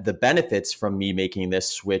the benefits from me making this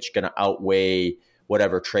switch going to outweigh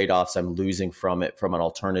whatever trade-offs I'm losing from it from an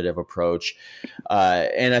alternative approach?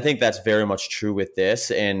 And I think that's very much true with this.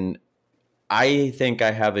 And I think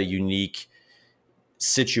I have a unique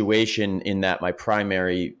situation in that my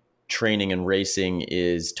primary training and racing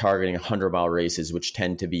is targeting 100-mile races, which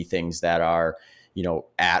tend to be things that are,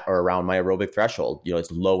 at or around my aerobic threshold. It's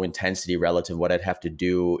low intensity relative to what I'd have to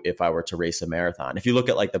do if I were to race a marathon. If you look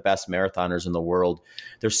at like the best marathoners in the world,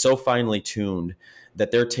 they're so finely tuned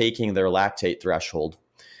that they're taking their lactate threshold,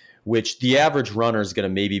 which the average runner is going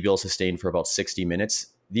to maybe be able to sustain for about 60 minutes.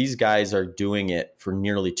 These guys are doing it for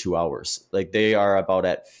nearly 2 hours. Like, they are about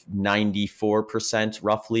at 94%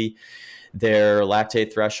 roughly their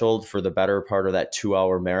lactate threshold for the better part of that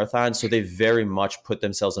 2-hour marathon. So they very much put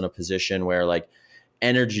themselves in a position where like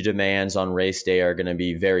energy demands on race day are going to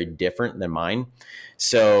be very different than mine.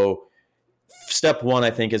 So step one,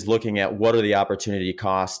 I think, is looking at what are the opportunity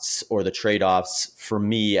costs or the trade-offs for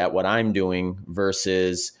me at what I'm doing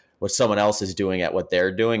versus what someone else is doing at what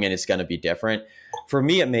they're doing. And it's going to be different. For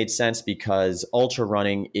me, it made sense because ultra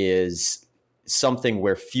running is something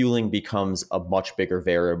where fueling becomes a much bigger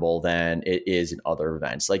variable than it is in other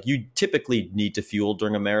events. Like, you typically need to fuel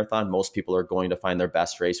during a marathon. Most people are going to find their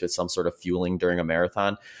best race with some sort of fueling during a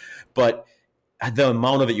marathon, but the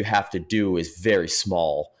amount of it you have to do is very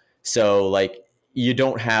small. So like, you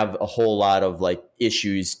don't have a whole lot of like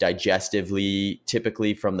issues digestively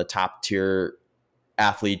typically from the top tier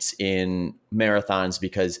athletes in marathons,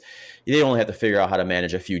 because they only have to figure out how to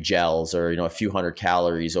manage a few gels or, a few hundred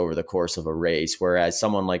calories over the course of a race. Whereas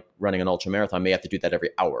someone like running an ultra marathon may have to do that every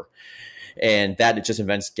hour. And that it just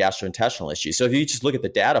invents gastrointestinal issues. So if you just look at the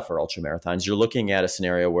data for ultra marathons, you're looking at a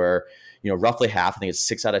scenario where, roughly half, I think it's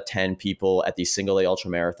 6 out of 10 people at these single day ultra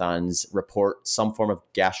marathons report some form of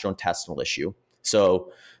gastrointestinal issue.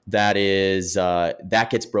 So that is, that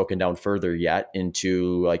gets broken down further yet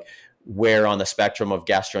into like, where on the spectrum of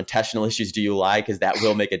gastrointestinal issues do you lie? Because that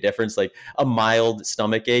will make a difference. Like a mild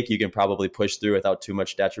stomach ache, you can probably push through without too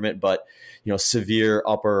much detriment. But, severe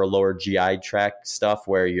upper or lower GI tract stuff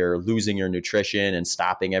where you're losing your nutrition and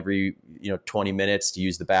stopping every, 20 minutes to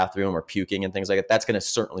use the bathroom or puking and things like that, that's going to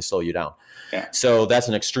certainly slow you down. Yeah. So that's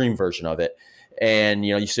an extreme version of it. And,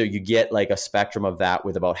 so you get like a spectrum of that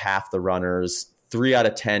with about half the runners. 3 out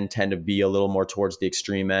of 10 tend to be a little more towards the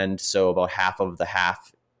extreme end. So about half of the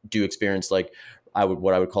half do experience like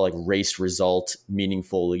what I would call like race result,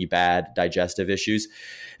 meaningfully bad digestive issues.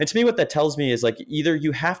 And to me, what that tells me is like, either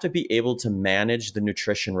you have to be able to manage the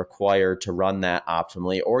nutrition required to run that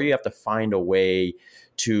optimally, or you have to find a way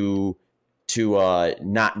to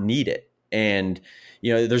not need it. And,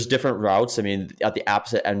 there's different routes. I mean, at the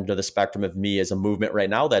opposite end of the spectrum of me is a movement right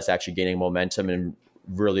now that's actually gaining momentum and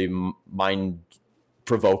really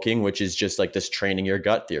mind-provoking, which is just like this training your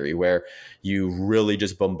gut theory, where you really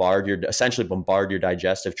just essentially bombard your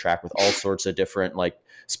digestive tract with all sorts of different like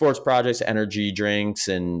sports projects, energy drinks,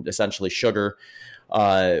 and essentially sugar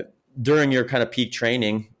during your kind of peak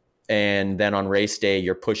training. And then on race day,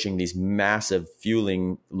 you're pushing these massive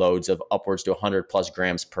fueling loads of upwards to 100 plus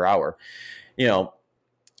grams per hour.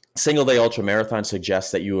 Single day ultra marathon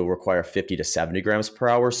suggests that you will require 50 to 70 grams per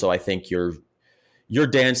hour. So I think you're you're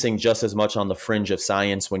dancing just as much on the fringe of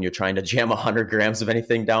science when you're trying to jam 100 grams of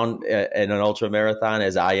anything down in an ultra marathon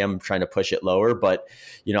as I am trying to push it lower. But,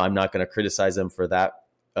 I'm not going to criticize them for that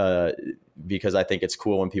because I think it's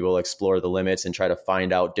cool when people explore the limits and try to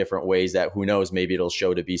find out different ways that, who knows, maybe it'll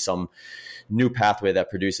show to be some new pathway that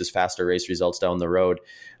produces faster race results down the road.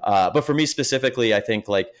 But for me specifically, I think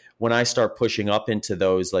like when I start pushing up into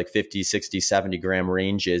those like 50, 60, 70 gram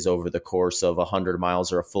ranges over the course of 100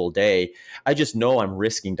 miles or a full day, I just know I'm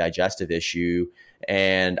risking digestive issue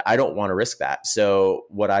and I don't want to risk that. So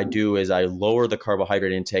what I do is I lower the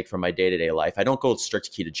carbohydrate intake from my day-to-day life. I don't go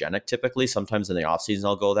strict ketogenic typically. Sometimes in the off season,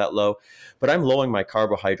 I'll go that low, but I'm lowering my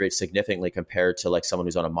carbohydrates significantly compared to like someone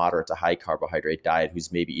who's on a moderate to high carbohydrate diet,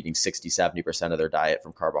 who's maybe eating 60, 70% of their diet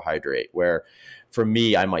from carbohydrate, where for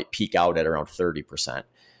me, I might peak out at around 30%.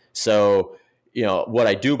 So, what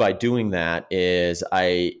I do by doing that is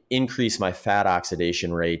I increase my fat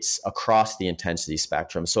oxidation rates across the intensity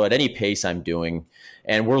spectrum. So at any pace I'm doing,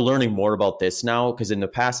 and we're learning more about this now, because in the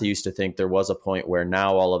past I used to think there was a point where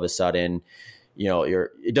now all of a sudden,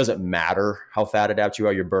 it doesn't matter how fat adapted you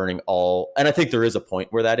are, you're burning all. And I think there is a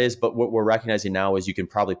point where that is, but what we're recognizing now is you can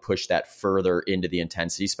probably push that further into the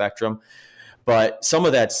intensity spectrum. But some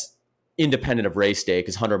of that's independent of race day,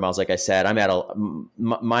 because 100 miles, like I said, I'm at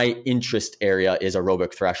my interest area is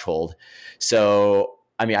aerobic threshold. So,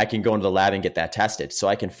 I can go into the lab and get that tested. So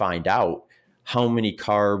I can find out how many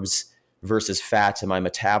carbs versus fats am I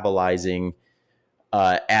metabolizing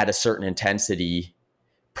at a certain intensity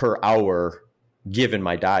per hour given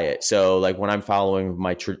my diet. So like when I'm following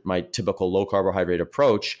my typical low carbohydrate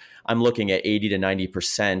approach, I'm looking at 80 to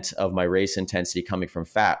 90% of my race intensity coming from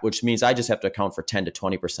fat, which means I just have to account for 10 to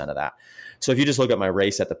 20% of that. So if you just look at my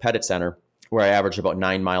race at the Pettit Center, where I average about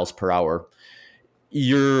 9 miles per hour,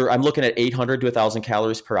 I'm looking at 800 to 1,000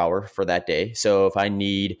 calories per hour for that day. So if I'm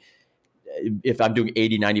doing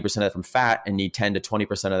 80, 90% of that from fat and need 10 to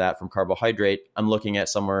 20% of that from carbohydrate, I'm looking at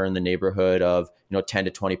somewhere in the neighborhood of, 10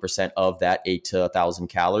 to 20% of that 8 to 1,000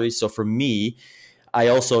 calories. So for me, I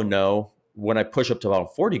also know when I push up to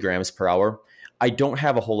about 40 grams per hour, I don't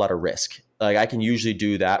have a whole lot of risk. Like I can usually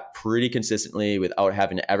do that pretty consistently without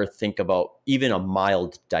having to ever think about even a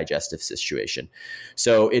mild digestive situation.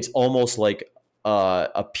 So it's almost like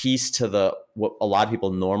a piece to what a lot of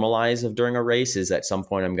people normalize of during a race is at some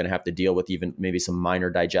point I'm going to have to deal with even maybe some minor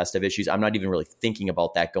digestive issues. I'm not even really thinking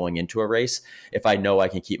about that going into a race if I know I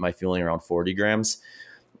can keep my fueling around 40 grams,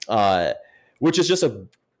 which is just a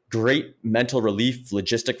great mental relief,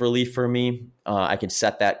 logistic relief for me. I can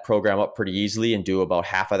set that program up pretty easily and do about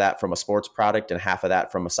half of that from a sports product and half of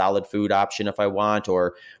that from a solid food option if I want.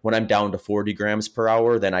 Or when I'm down to 40 grams per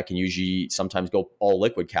hour, then I can usually sometimes go all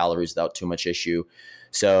liquid calories without too much issue.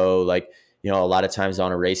 So like, a lot of times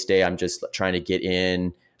on a race day, I'm just trying to get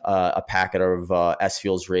in a packet of S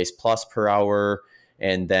Fuels Race Plus per hour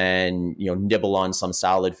and then, nibble on some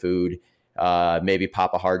solid food. Maybe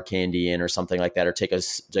pop a hard candy in or something like that, or take a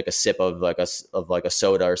sip of like a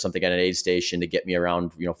soda or something at an aid station to get me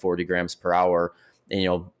around 40 grams per hour.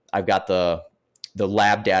 And I've got the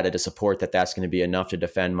lab data to support that that's going to be enough to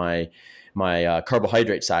defend my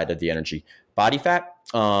carbohydrate side of the energy. Body fat,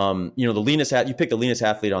 the leanest you pick the leanest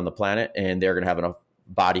athlete on the planet, and they're going to have enough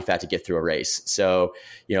body fat to get through a race. So,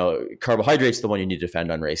 carbohydrate's the one you need to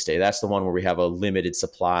defend on race day. That's the one where we have a limited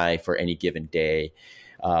supply for any given day.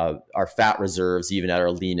 Our fat reserves, even at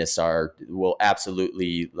our leanest, will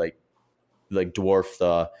absolutely like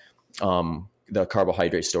dwarf the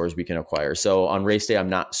carbohydrate stores we can acquire. So on race day, I'm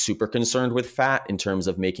not super concerned with fat in terms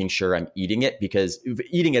of making sure I'm eating it, because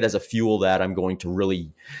eating it as a fuel that I'm going to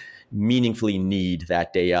really meaningfully need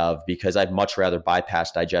that day of, because I'd much rather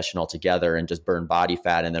bypass digestion altogether and just burn body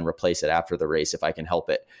fat and then replace it after the race if I can help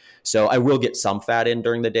it. So I will get some fat in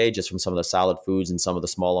during the day just from some of the solid foods and some of the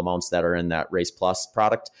small amounts that are in that Race Plus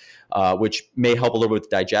product, which may help a little bit with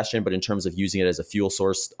digestion. But in terms of using it as a fuel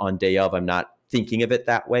source on day of, I'm not thinking of it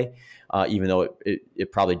that way, even though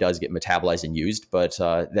it probably does get metabolized and used. But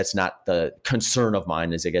that's not the concern of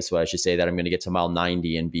mine, is I guess what I should say, that I'm going to get to mile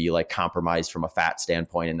 90 and be like compromised from a fat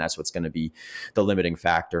standpoint. And that's what's going to be the limiting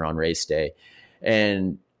factor on race day.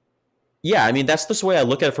 And yeah, that's the way I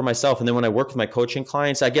look at it for myself. And then when I work with my coaching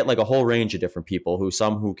clients, I get like a whole range of different people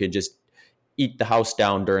some who can just eat the house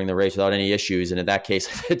down during the race without any issues. And in that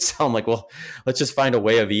case, it sounds like, well, let's just find a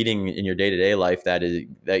way of eating in your day-to-day life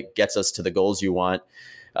that gets us to the goals you want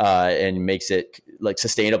and makes it like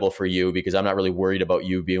sustainable for you, because I'm not really worried about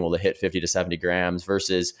you being able to hit 50 to 70 grams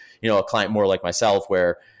versus, a client more like myself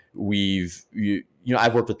where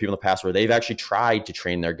I've worked with people in the past where they've actually tried to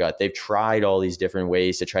train their gut. They've tried all these different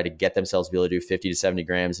ways to try to get themselves to be able to do 50 to 70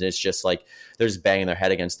 grams. And it's just like, they're just banging their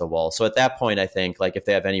head against the wall. So at that point, I think like if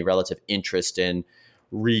they have any relative interest in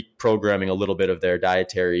reprogramming a little bit of their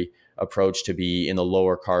dietary approach to be in the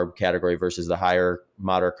lower carb category versus the higher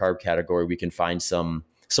moderate carb category, we can find some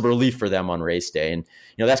relief for them on race day. And,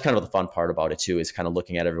 that's kind of the fun part about it too, is kind of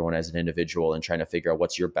looking at everyone as an individual and trying to figure out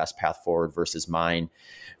what's your best path forward versus mine,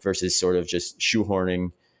 versus sort of just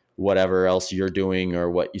shoehorning whatever else you're doing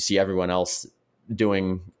or what you see everyone else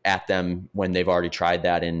doing at them when they've already tried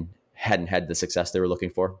that and hadn't had the success they were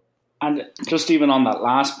looking for. And just even on that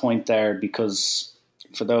last point there, because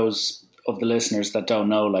for those of the listeners that don't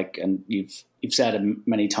know, like, and you've said it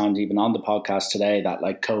many times, even on the podcast today, that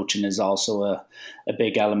like coaching is also a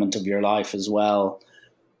big element of your life as well.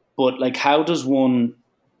 But like, how does one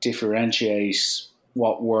differentiate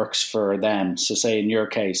what works for them? So say in your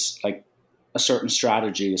case, like a certain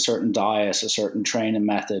strategy, a certain diet, a certain training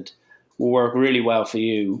method will work really well for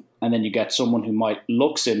you. And then you get someone who might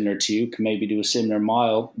look similar to you, can maybe do a similar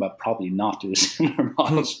mile, but probably not do a similar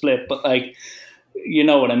mile split, but like, you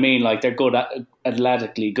know what I mean? Like they're good,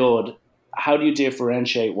 athletically good. How do you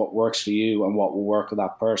differentiate what works for you and what will work with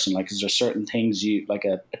that person? Like, is there certain things like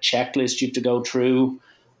a checklist you have to go through,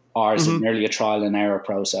 or is it merely a trial and error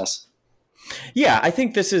process? Yeah, I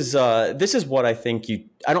think this is what I think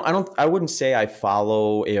I wouldn't say I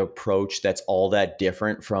follow a approach that's all that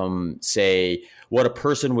different from, say, what a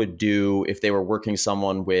person would do if they were working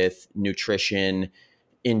someone with nutrition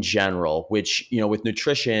in general, which, with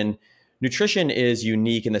nutrition is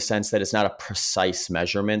unique in the sense that it's not a precise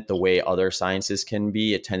measurement the way other sciences can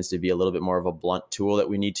be. It tends to be a little bit more of a blunt tool that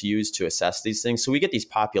we need to use to assess these things. So we get these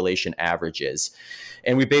population averages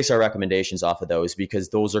and we base our recommendations off of those because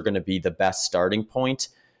those are going to be the best starting point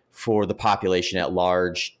for the population at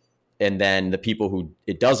large. And then the people who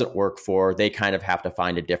it doesn't work for, they kind of have to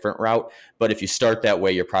find a different route. But if you start that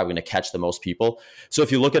way, you're probably going to catch the most people. So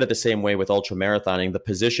if you look at it the same way with ultramarathoning, the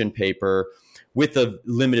position paper with the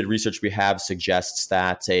limited research we have suggests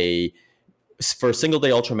that for a single day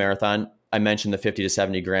ultramarathon, I mentioned the 50 to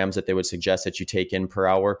 70 grams that they would suggest that you take in per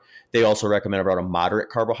hour. They also recommend about a moderate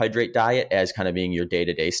carbohydrate diet as kind of being your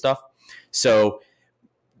day-to-day stuff. So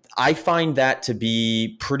I find that to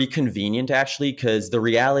be pretty convenient, actually, because the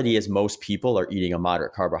reality is most people are eating a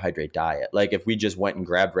moderate carbohydrate diet. Like if we just went and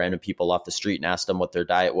grabbed random people off the street and asked them what their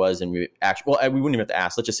diet was, and we wouldn't even have to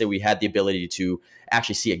ask. Let's just say we had the ability to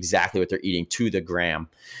actually see exactly what they're eating to the gram.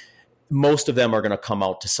 Most of them are going to come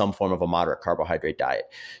out to some form of a moderate carbohydrate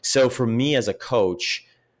diet. So for me as a coach,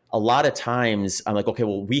 a lot of times I'm like, okay,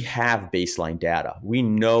 well, we have baseline data. We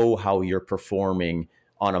know how you're performing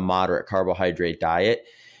on a moderate carbohydrate diet.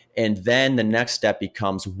 And then the next step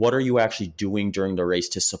becomes, what are you actually doing during the race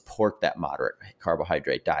to support that moderate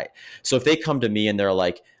carbohydrate diet? So if they come to me and they're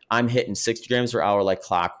like, I'm hitting 60 grams per hour like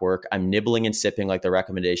clockwork, I'm nibbling and sipping like the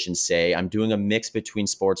recommendations say, I'm doing a mix between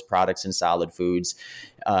sports products and solid foods,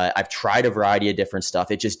 I've tried a variety of different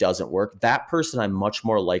stuff, it just doesn't work. That person, I'm much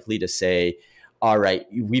more likely to say, all right,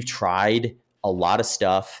 we've tried a lot of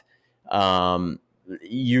stuff.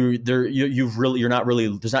 You're not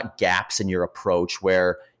really, there's not gaps in your approach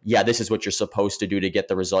where, yeah, this is what you're supposed to do to get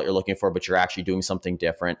the result you're looking for, but you're actually doing something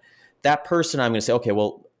different. That person, I'm going to say, okay,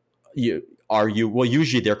 well,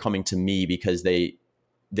 usually they're coming to me because they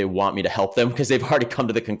want me to help them because they've already come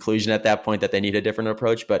to the conclusion at that point that they need a different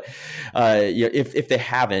approach. But if they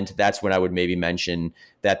haven't, that's when I would maybe mention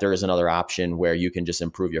that there is another option where you can just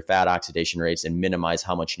improve your fat oxidation rates and minimize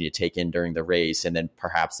how much you need to take in during the race. And then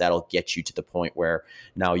perhaps that'll get you to the point where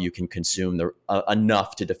now you can consume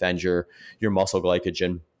enough to defend your muscle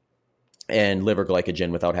glycogen and liver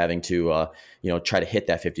glycogen without having to, try to hit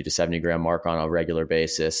that 50 to 70 gram mark on a regular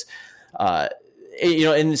basis.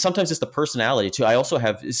 And sometimes it's the personality too. I also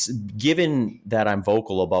have, given that I'm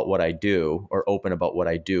vocal about what I do or open about what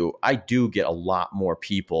I do get a lot more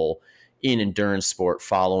people in endurance sport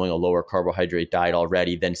following a lower carbohydrate diet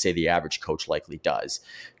already than say the average coach likely does.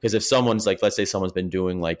 Because if someone's like, let's say someone's been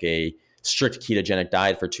doing like a strict ketogenic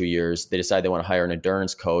diet for 2 years, they decide they want to hire an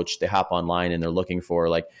endurance coach, they hop online and they're looking for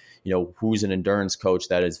like, who's an endurance coach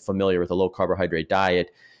that is familiar with a low carbohydrate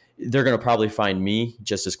diet. They're going to probably find me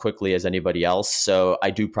just as quickly as anybody else. So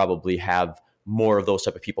I do probably have more of those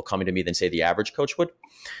type of people coming to me than say the average coach would.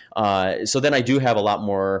 So then I do have a lot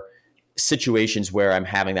more situations where I'm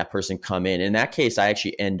having that person come in. In that case, I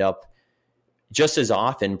actually end up just as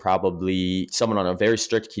often, probably someone on a very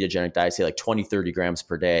strict ketogenic diet, say like 20, 30 grams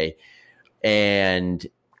per day. And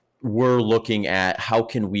we're looking at how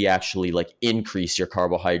can we actually like increase your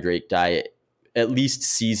carbohydrate diet at least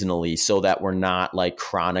seasonally, so that we're not like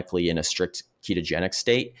chronically in a strict ketogenic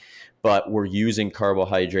state, but we're using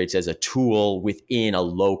carbohydrates as a tool within a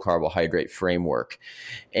low carbohydrate framework.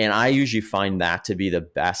 And I usually find that to be the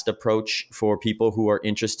best approach for people who are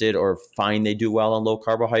interested or find they do well on low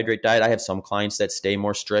carbohydrate diet. I have some clients that stay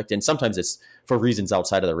more strict, and sometimes it's for reasons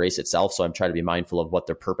outside of the race itself. So I'm trying to be mindful of what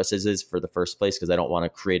their purposes is for the first place, because I don't want to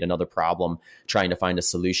create another problem trying to find a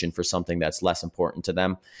solution for something that's less important to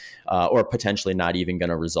them, or potentially not even going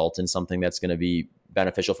to result in something that's going to be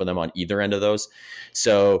beneficial for them on either end of those.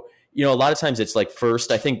 So, a lot of times it's like,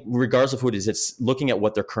 first, I think regardless of who it is, it's looking at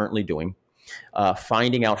what they're currently doing,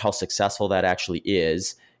 finding out how successful that actually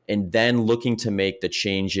is, and then looking to make the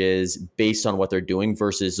changes based on what they're doing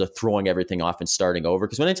versus throwing everything off and starting over.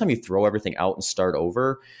 Because anytime you throw everything out and start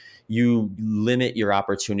over, you limit your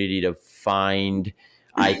opportunity to find,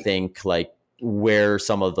 I think, like where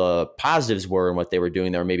some of the positives were and what they were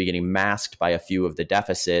doing. They were maybe getting masked by a few of the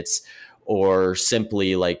deficits, or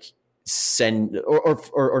simply like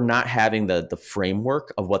or not having the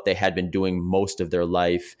framework of what they had been doing most of their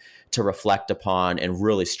life to reflect upon and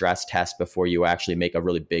really stress test before you actually make a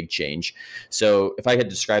really big change. So if I could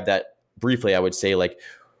describe that briefly, I would say, like,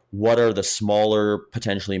 what are the smaller,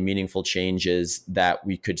 potentially meaningful changes that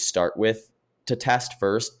we could start with to test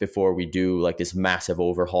first before we do like this massive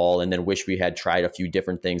overhaul, and then wish we had tried a few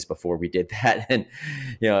different things before we did that,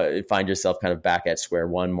 and find yourself kind of back at square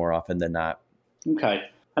one more often than not. Okay.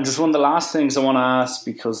 And just one of the last things I want to ask,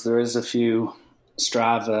 because there is a few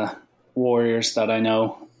Strava warriors that I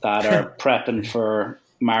know that are prepping for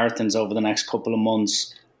marathons over the next couple of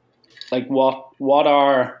months. Like what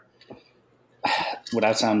are,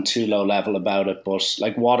 without sounding too low level about it, but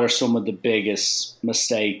like what are some of the biggest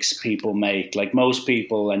mistakes people make? Like most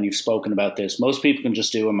people, and you've spoken about this, most people can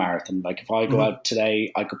just do a marathon. Like if I go out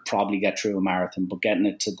today, I could probably get through a marathon, but getting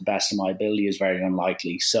it to the best of my ability is very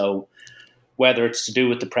unlikely. So whether it's to do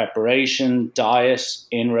with the preparation, diet,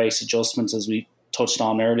 in-race adjustments, as we touched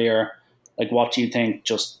on earlier, like what do you think,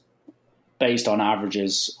 just based on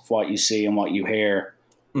averages of what you see and what you hear,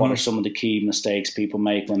 what are some of the key mistakes people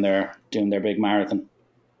make when they're doing their big marathon?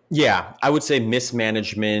 Yeah, I would say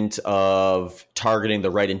mismanagement of targeting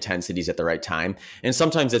the right intensities at the right time. And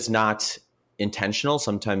sometimes it's not intentional.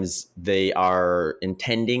 Sometimes they are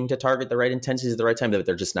intending to target the right intensities at the right time, but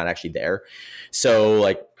they're just not actually there. So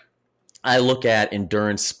like, I look at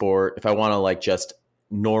endurance sport, if I want to like just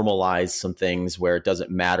normalize some things where it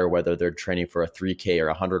doesn't matter whether they're training for a 3K or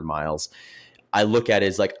 100 miles, I look at it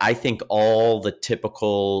as like, I think all the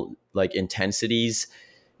typical like intensities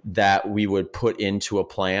that we would put into a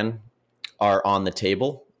plan are on the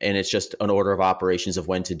table. And it's just an order of operations of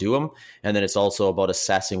when to do them. And then it's also about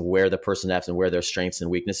assessing where the person is and where their strengths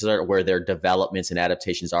and weaknesses are, where their developments and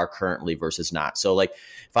adaptations are currently versus not. So like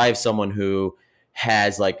if I have someone who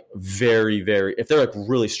has like if they're like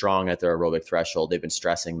really strong at their aerobic threshold, they've been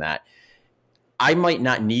stressing that, I might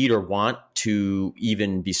not need or want to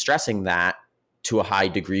even be stressing that to a high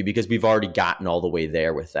degree because we've already gotten all the way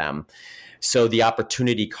there with them. So the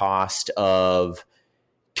opportunity cost of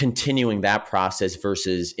continuing that process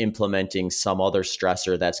versus implementing some other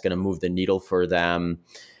stressor that's going to move the needle for them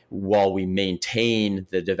while we maintain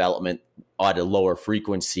the development at a lower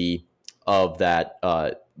frequency of that,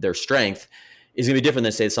 their strength, is going to be different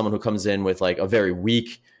than, say, someone who comes in with like a very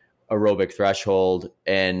weak aerobic threshold,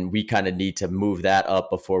 and we kind of need to move that up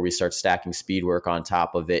before we start stacking speed work on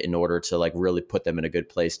top of it in order to like really put them in a good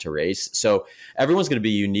place to race. So everyone's going to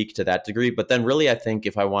be unique to that degree. But then really, I think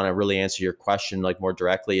if I want to really answer your question like more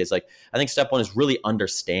directly, is like, I think step one is really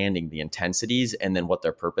understanding the intensities and then what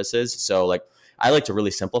their purpose is. So like, I like to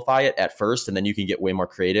really simplify it at first, and then you can get way more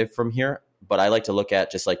creative from here. But I like to look at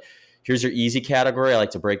just like, here's your easy category. I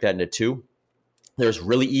like to break that into two. There's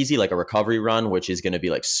really easy, like a recovery run, which is going to be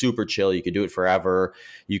like super chill. You could do it forever.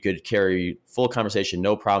 You could carry full conversation,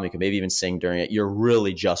 no problem. You could maybe even sing during it. You're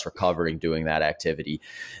really just recovering doing that activity.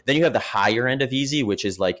 Then you have the higher end of easy, which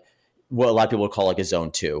is like what a lot of people would call like a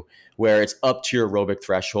zone 2, where it's up to your aerobic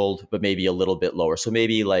threshold, but maybe a little bit lower. So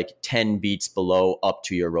maybe like 10 beats below up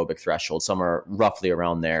to your aerobic threshold, somewhere roughly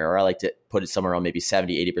around there. Or I like to put it somewhere around maybe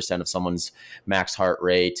 70, 80% of someone's max heart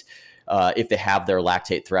rate. If they have their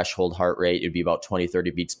lactate threshold heart rate, it'd be about 20,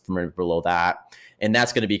 30 beats per minute below that. And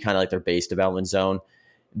that's going to be kind of like their base development zone.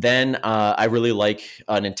 Then I really like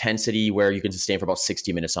an intensity where you can sustain for about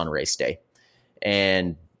 60 minutes on race day.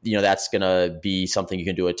 And, that's going to be something you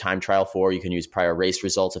can do a time trial for. You can use prior race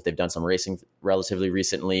results if they've done some racing relatively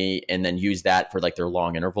recently, and then use that for like their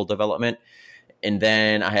long interval development. And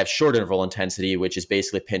then I have short interval intensity, which is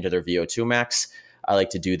basically pinned to their VO2 max. I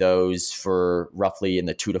like to do those for roughly in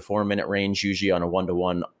the 2 to 4 minute range, usually on a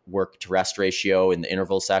 1-to-1 work to rest ratio in the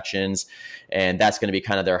interval sections. And that's going to be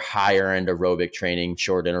kind of their higher end aerobic training,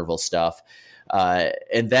 short interval stuff.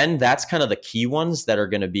 And then that's kind of the key ones that are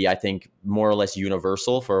going to be, I think, more or less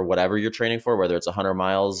universal for whatever you're training for, whether it's 100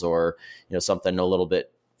 miles or, something a little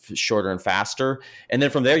bit shorter and faster. And then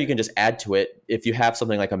from there, you can just add to it. If you have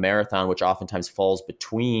something like a marathon, which oftentimes falls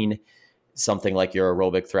between something like your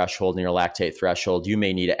aerobic threshold and your lactate threshold, you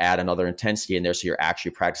may need to add another intensity in there. So you're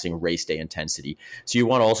actually practicing race day intensity. So you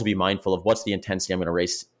want to also be mindful of what's the intensity I'm going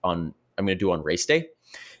to do on race day.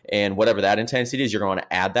 And whatever that intensity is, you're going to want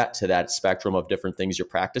to add that to that spectrum of different things you're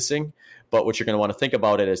practicing. But what you're going to want to think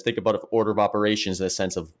about order of operations in the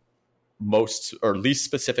sense of most or least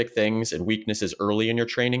specific things and weaknesses early in your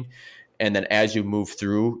training. And then as you move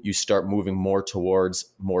through, you start moving more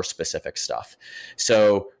towards more specific stuff.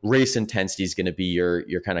 So race intensity is going to be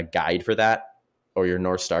your kind of guide for that, or your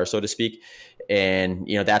North Star, so to speak. And,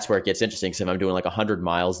 that's where it gets interesting, because if I'm doing like 100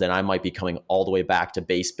 miles, then I might be coming all the way back to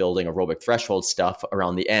base building aerobic threshold stuff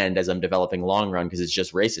around the end as I'm developing long run, because it's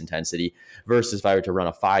just race intensity, versus if I were to run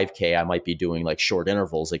a 5K, I might be doing like short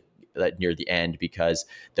intervals like near the end, because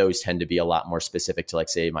those tend to be a lot more specific to, like,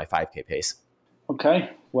 say, my 5K pace. Okay.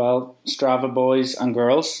 Well, Strava boys and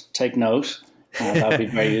girls, take note. That'll be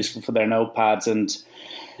very useful for their notepads. And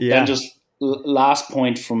then just last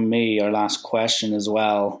point from me, or last question as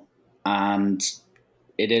well, and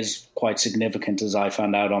it is quite significant, as I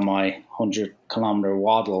found out on my 100-kilometer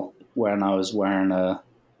waddle when I was wearing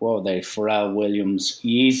Pharrell Williams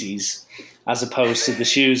Yeezys, as opposed to the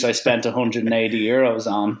shoes I spent 180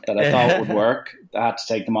 euros on that I thought would work. I had to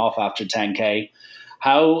take them off after 10K.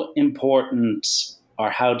 How important, or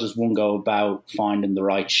how does one go about finding the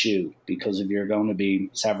right shoe? Because if you're going to be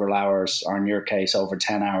several hours, or in your case, over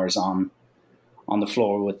 10 hours on the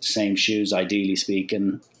floor with the same shoes, ideally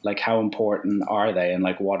speaking, like, how important are they? And,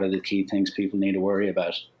 like, what are the key things people need to worry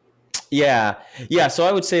about? Yeah. So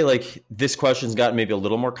I would say, like, this question's gotten maybe a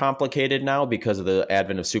little more complicated now because of the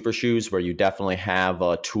advent of super shoes, where you definitely have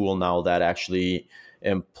a tool now that actually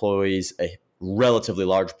employs a relatively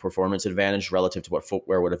large performance advantage relative to what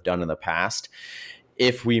footwear would have done in the past.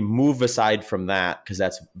 If we move aside from that, because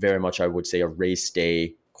that's very much, I would say, a race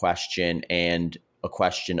day question, and a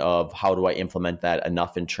question of how do I implement that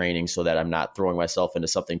enough in training so that I'm not throwing myself into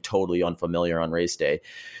something totally unfamiliar on race day.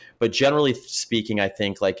 But generally speaking, I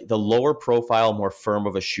think, like, the lower profile, more firm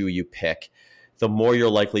of a shoe you pick, the more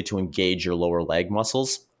you're likely to engage your lower leg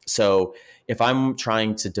muscles. So if I'm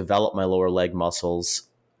trying to develop my lower leg muscles,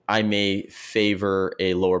 I may favor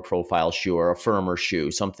a lower profile shoe or a firmer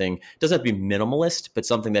shoe. Something doesn't have to be minimalist, but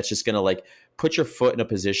something that's just going to, like, put your foot in a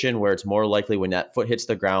position where it's more likely when that foot hits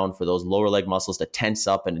the ground for those lower leg muscles to tense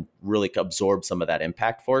up and really absorb some of that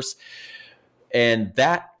impact force. And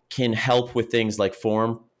that can help with things like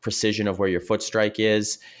form, precision of where your foot strike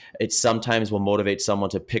is. It sometimes will motivate someone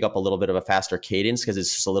to pick up a little bit of a faster cadence, because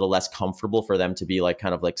it's just a little less comfortable for them to be, like,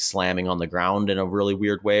 kind of like slamming on the ground in a really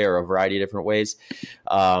weird way, or a variety of different ways.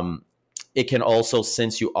 It can also,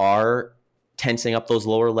 since you are tensing up those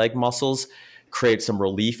lower leg muscles, create some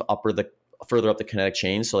relief further up the kinetic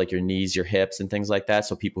chain. So, like, your knees, your hips, and things like that.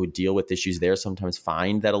 So people who deal with issues there sometimes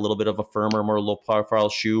find that a little bit of a firmer, more low profile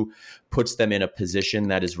shoe puts them in a position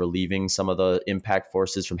that is relieving some of the impact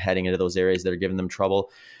forces from heading into those areas that are giving them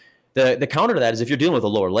trouble. The counter to that is, if you're dealing with a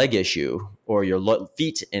lower leg issue, or your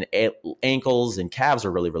feet and ankles and calves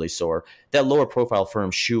are really, really sore, that lower profile firm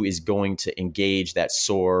shoe is going to engage that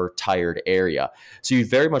sore, tired area. So you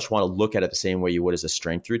very much want to look at it the same way you would as a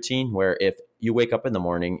strength routine, where if you wake up in the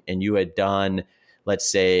morning and you had done, let's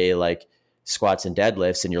say, like, squats and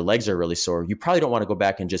deadlifts, and your legs are really sore, you probably don't want to go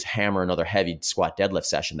back and just hammer another heavy squat deadlift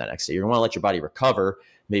session that next day. You're going to want to let your body recover,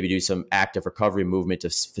 maybe do some active recovery movement to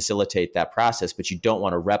facilitate that process, but you don't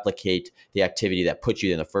want to replicate the activity that put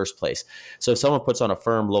you in the first place. So if someone puts on a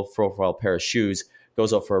firm, low profile pair of shoes,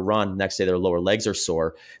 goes out for a run, next day their lower legs are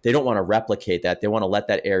sore, they don't want to replicate that. They want to let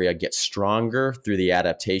that area get stronger through the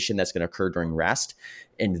adaptation that's going to occur during rest,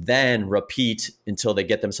 and then repeat until they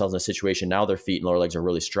get themselves in a situation now their feet and lower legs are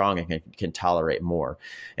really strong and can tolerate more.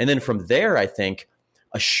 And then from there, I think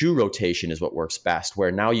a shoe rotation is what works best,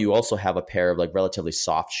 where now you also have a pair of, like, relatively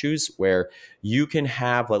soft shoes, where you can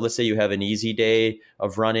have, like, let's say you have an easy day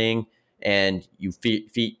of running and you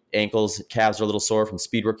feet, ankles, calves are a little sore from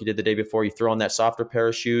speed work you did the day before. You throw on that softer pair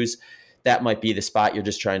of shoes. That might be the spot you're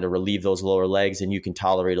just trying to relieve those lower legs, and you can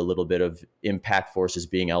tolerate a little bit of impact forces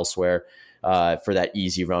being elsewhere for that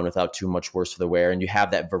easy run without too much worse for the wear. And you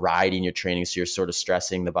have that variety in your training, so you're sort of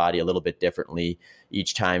stressing the body a little bit differently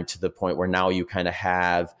each time, to the point where now you kind of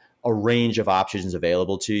have a range of options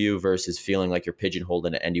available to you versus feeling like you're pigeonholed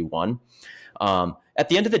into any one. At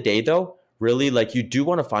the end of the day, though, really, like, you do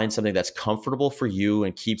want to find something that's comfortable for you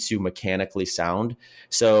and keeps you mechanically sound.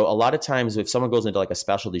 So a lot of times if someone goes into like a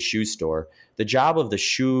specialty shoe store, the job of the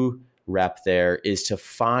shoe rep there is to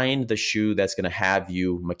find the shoe that's going to have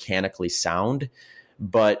you mechanically sound.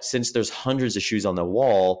 But since there's hundreds of shoes on the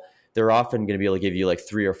wall, they're often going to be able to give you like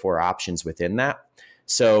 3 or 4 options within that.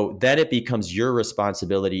 So then it becomes your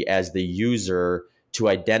responsibility as the user to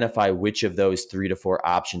identify which of those 3 to 4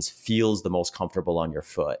 options feels the most comfortable on your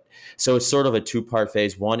foot. So it's sort of a 2-part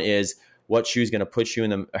phase. One is what shoe is going to put you in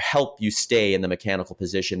the, help you stay in the mechanical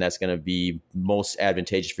position that's going to be most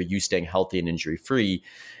advantageous for you staying healthy and injury free.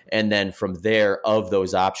 And then from there, of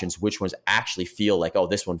those options, which ones actually feel like, oh,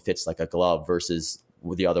 this one fits like a glove versus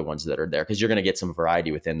with the other ones that are there, because you're going to get some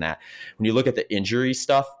variety within that. When you look at the injury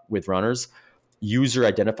stuff with runners, user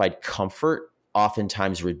identified comfort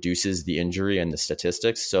oftentimes reduces the injury and the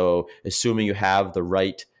statistics. So assuming you have the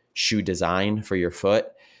right shoe design for your foot,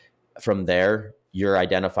 from there, you're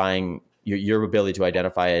identifying your ability to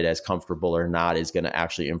identify it as comfortable or not is going to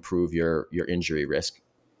actually improve your injury risk.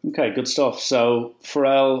 Okay, good stuff. So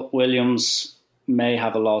Pharrell Williams may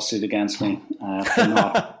have a lawsuit against me for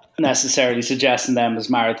not necessarily suggesting them as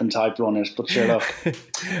marathon type runners, but sure, look.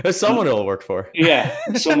 There's someone it'll work for. Yeah,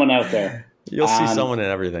 someone out there. You'll see someone in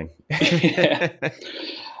everything. Yeah.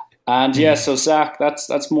 And yeah, so Zach,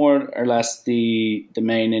 that's more or less the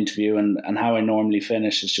main interview, and how I normally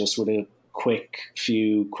finish is just with a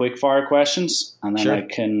few quick fire questions, and then Sure. I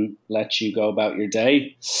can let you go about your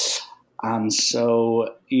day. And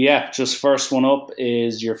so, yeah, just first one up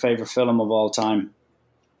is your favorite film of all time.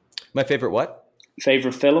 My favorite what?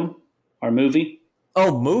 Favorite film or movie?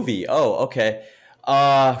 Oh, movie. Oh, okay.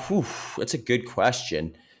 That's a good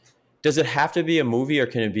question. Does it have to be a movie or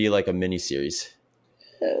can it be like a miniseries?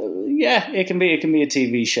 Yeah, it can be a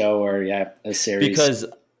TV show or a series. Because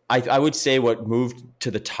I would say what moved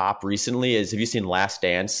to the top recently is, have you seen Last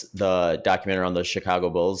Dance, the documentary on the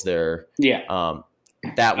Chicago Bulls? That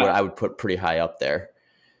I would put pretty high up there,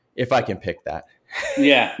 if I can pick that.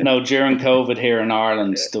 Yeah, no, during COVID here in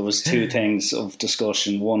Ireland, there was 2 things of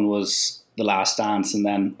discussion. One was The Last Dance, and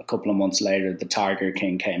then a couple of months later, The Tiger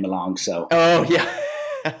King came along. So, oh yeah,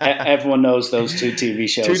 everyone knows those 2 TV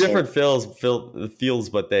shows. 2 different feels,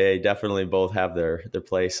 but they definitely both have their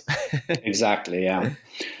place. Exactly, yeah.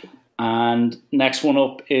 And next one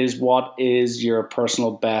up is, what is your personal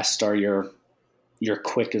best or your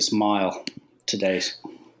quickest mile to date?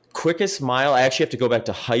 Quickest mile, I actually have to go back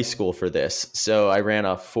to high school for this. So I ran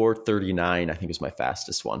a 4:39, I think was my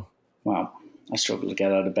fastest one. Wow. I struggled to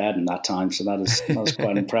get out of bed in that time, so that was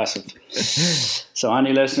quite impressive. So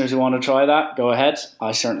any listeners who want to try that, go ahead.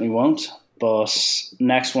 I certainly won't. But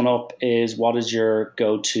next one up is, what is your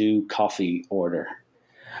go-to coffee order?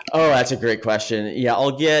 Oh, that's a great question. Yeah,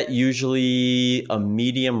 I'll get usually a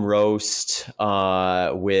medium roast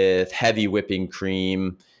with heavy whipping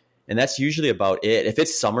cream. And that's usually about it. If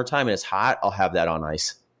it's summertime and it's hot, I'll have that on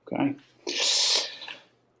ice. Okay.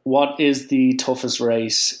 What is the toughest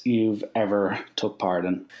race you've ever took part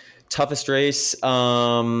in? Toughest race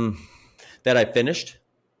that I finished?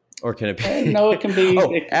 Or can it be? No, it can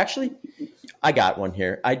be. Actually, I got one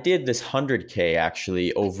here. I did this 100K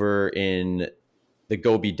actually over in the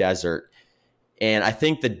Gobi Desert. And I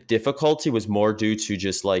think the difficulty was more due to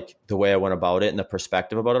just like the way I went about it and the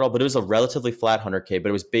perspective about it all. But it was a relatively flat 100K, but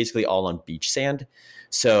it was basically all on beach sand.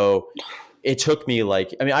 So it took me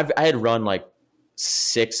like, I had run like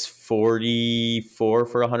 6:44 for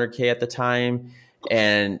 100K at the time.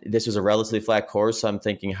 And this was a relatively flat course. So I'm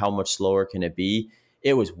thinking, how much slower can it be?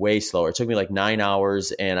 It was way slower. It took me like 9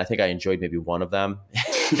 hours. And I think I enjoyed maybe one of them.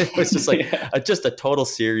 It was just like just a total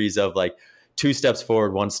series of like 2 steps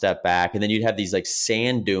forward, 1 step back. And then you'd have these like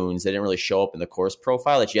sand dunes that didn't really show up in the course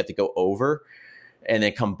profile that you have to go over and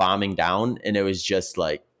then come bombing down. And it was just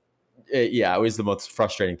like, it was the most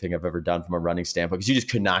frustrating thing I've ever done from a running standpoint, because you just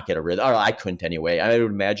could not get a rhythm. Or I couldn't anyway. I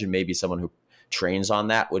would imagine maybe someone who trains on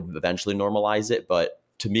that would eventually normalize it. But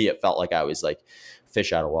to me, it felt like I was like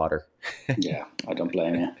fish out of water. Yeah, I don't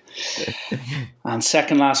blame you. And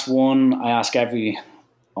second last one, I ask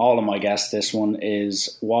all of my guests this one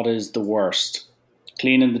is, what is the worst?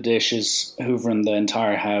 Cleaning the dishes, hoovering the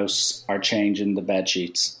entire house, or changing the bed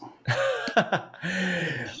sheets?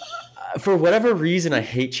 For whatever reason, I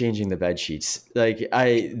hate changing the bed sheets.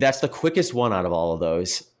 That's the quickest one out of all of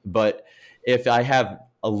those. But if I have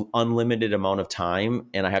an unlimited amount of time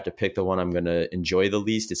and I have to pick the one I'm going to enjoy the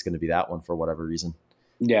least, it's going to be that one for whatever reason.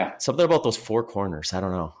 Yeah. Something about those 4 corners. I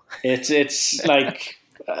don't know. It's like,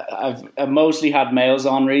 I've mostly had males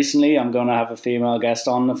on recently. I'm going to have a female guest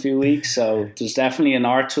on in a few weeks. So there's definitely an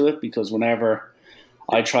art to it, because whenever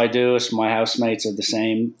I try to do it, my housemates are the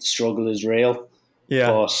same. The struggle is real.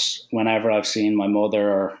 Yeah. But whenever I've seen my mother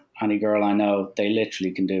or any girl I know, they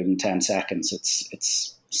literally can do it in 10 seconds.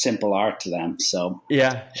 It's simple art to them. So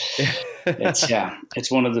yeah,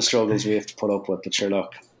 it's one of the struggles we have to put up with. But sure,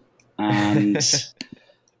 look. And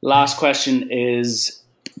last question is,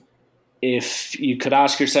 if you could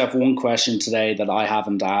ask yourself one question today that I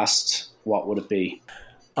haven't asked, what would it be?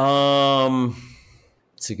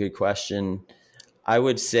 It's a good question. I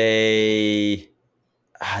would say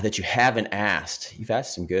that you haven't asked. You've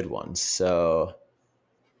asked some good ones. So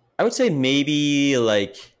I would say maybe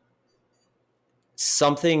like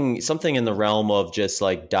something in the realm of just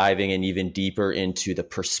like diving in even deeper into the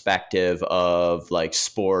perspective of like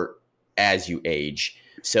sport as you age.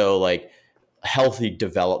 So like healthy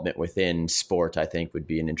development within sport, I think, would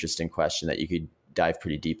be an interesting question that you could dive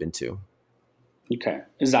pretty deep into. Okay.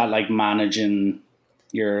 Is that like managing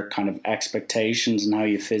your kind of expectations and how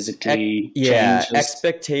you physically change?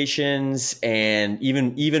 Expectations and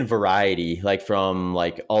even variety, like from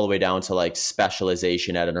like all the way down to like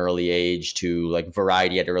specialization at an early age to like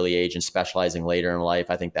variety at early age and specializing later in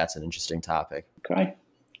life. I think that's an interesting topic. Okay.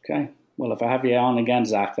 Well, if I have you on again,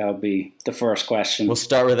 Zach, that'll be the first question. We'll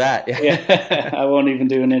start with that. Yeah. I won't even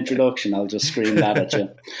do an introduction. I'll just scream that at you.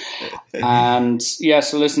 And yeah,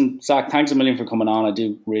 so listen, Zach, thanks a million for coming on. I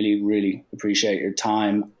do really, really appreciate your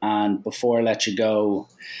time. And before I let you go,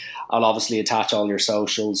 I'll obviously attach all your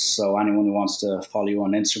socials. So anyone who wants to follow you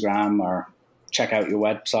on Instagram or check out your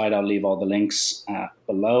website, I'll leave all the links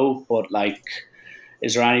below. But like,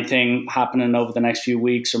 is there anything happening over the next few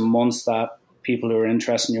weeks or months that people who are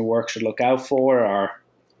interested in your work should look out for, or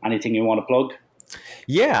anything you want to plug?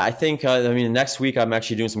 Yeah, I think, next week I'm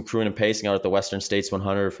actually doing some crewing and pacing out at the Western States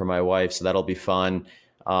 100 for my wife. So that'll be fun.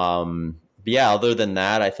 But yeah, other than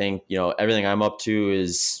that, I think, everything I'm up to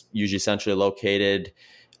is usually centrally located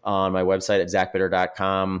on my website at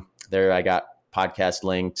zachbitter.com. There I got podcast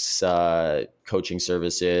links, coaching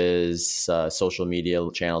services, social media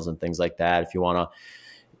channels and things like that. If you want to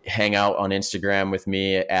hang out on Instagram with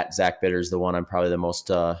me, at Zach Bitter is the one I'm probably the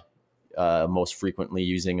most frequently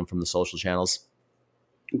using from the social channels.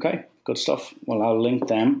 Okay, good stuff. Well, I'll link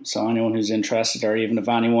them. So anyone who's interested, or even if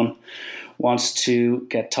anyone wants to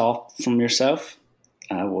get taught from yourself,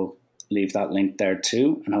 we'll leave that link there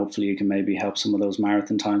too. And hopefully you can maybe help some of those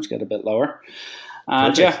marathon times get a bit lower.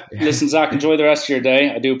 And listen, Zach, enjoy the rest of your day.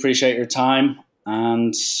 I do appreciate your time.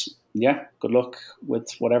 And yeah, good luck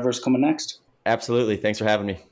with whatever's coming next. Absolutely. Thanks for having me.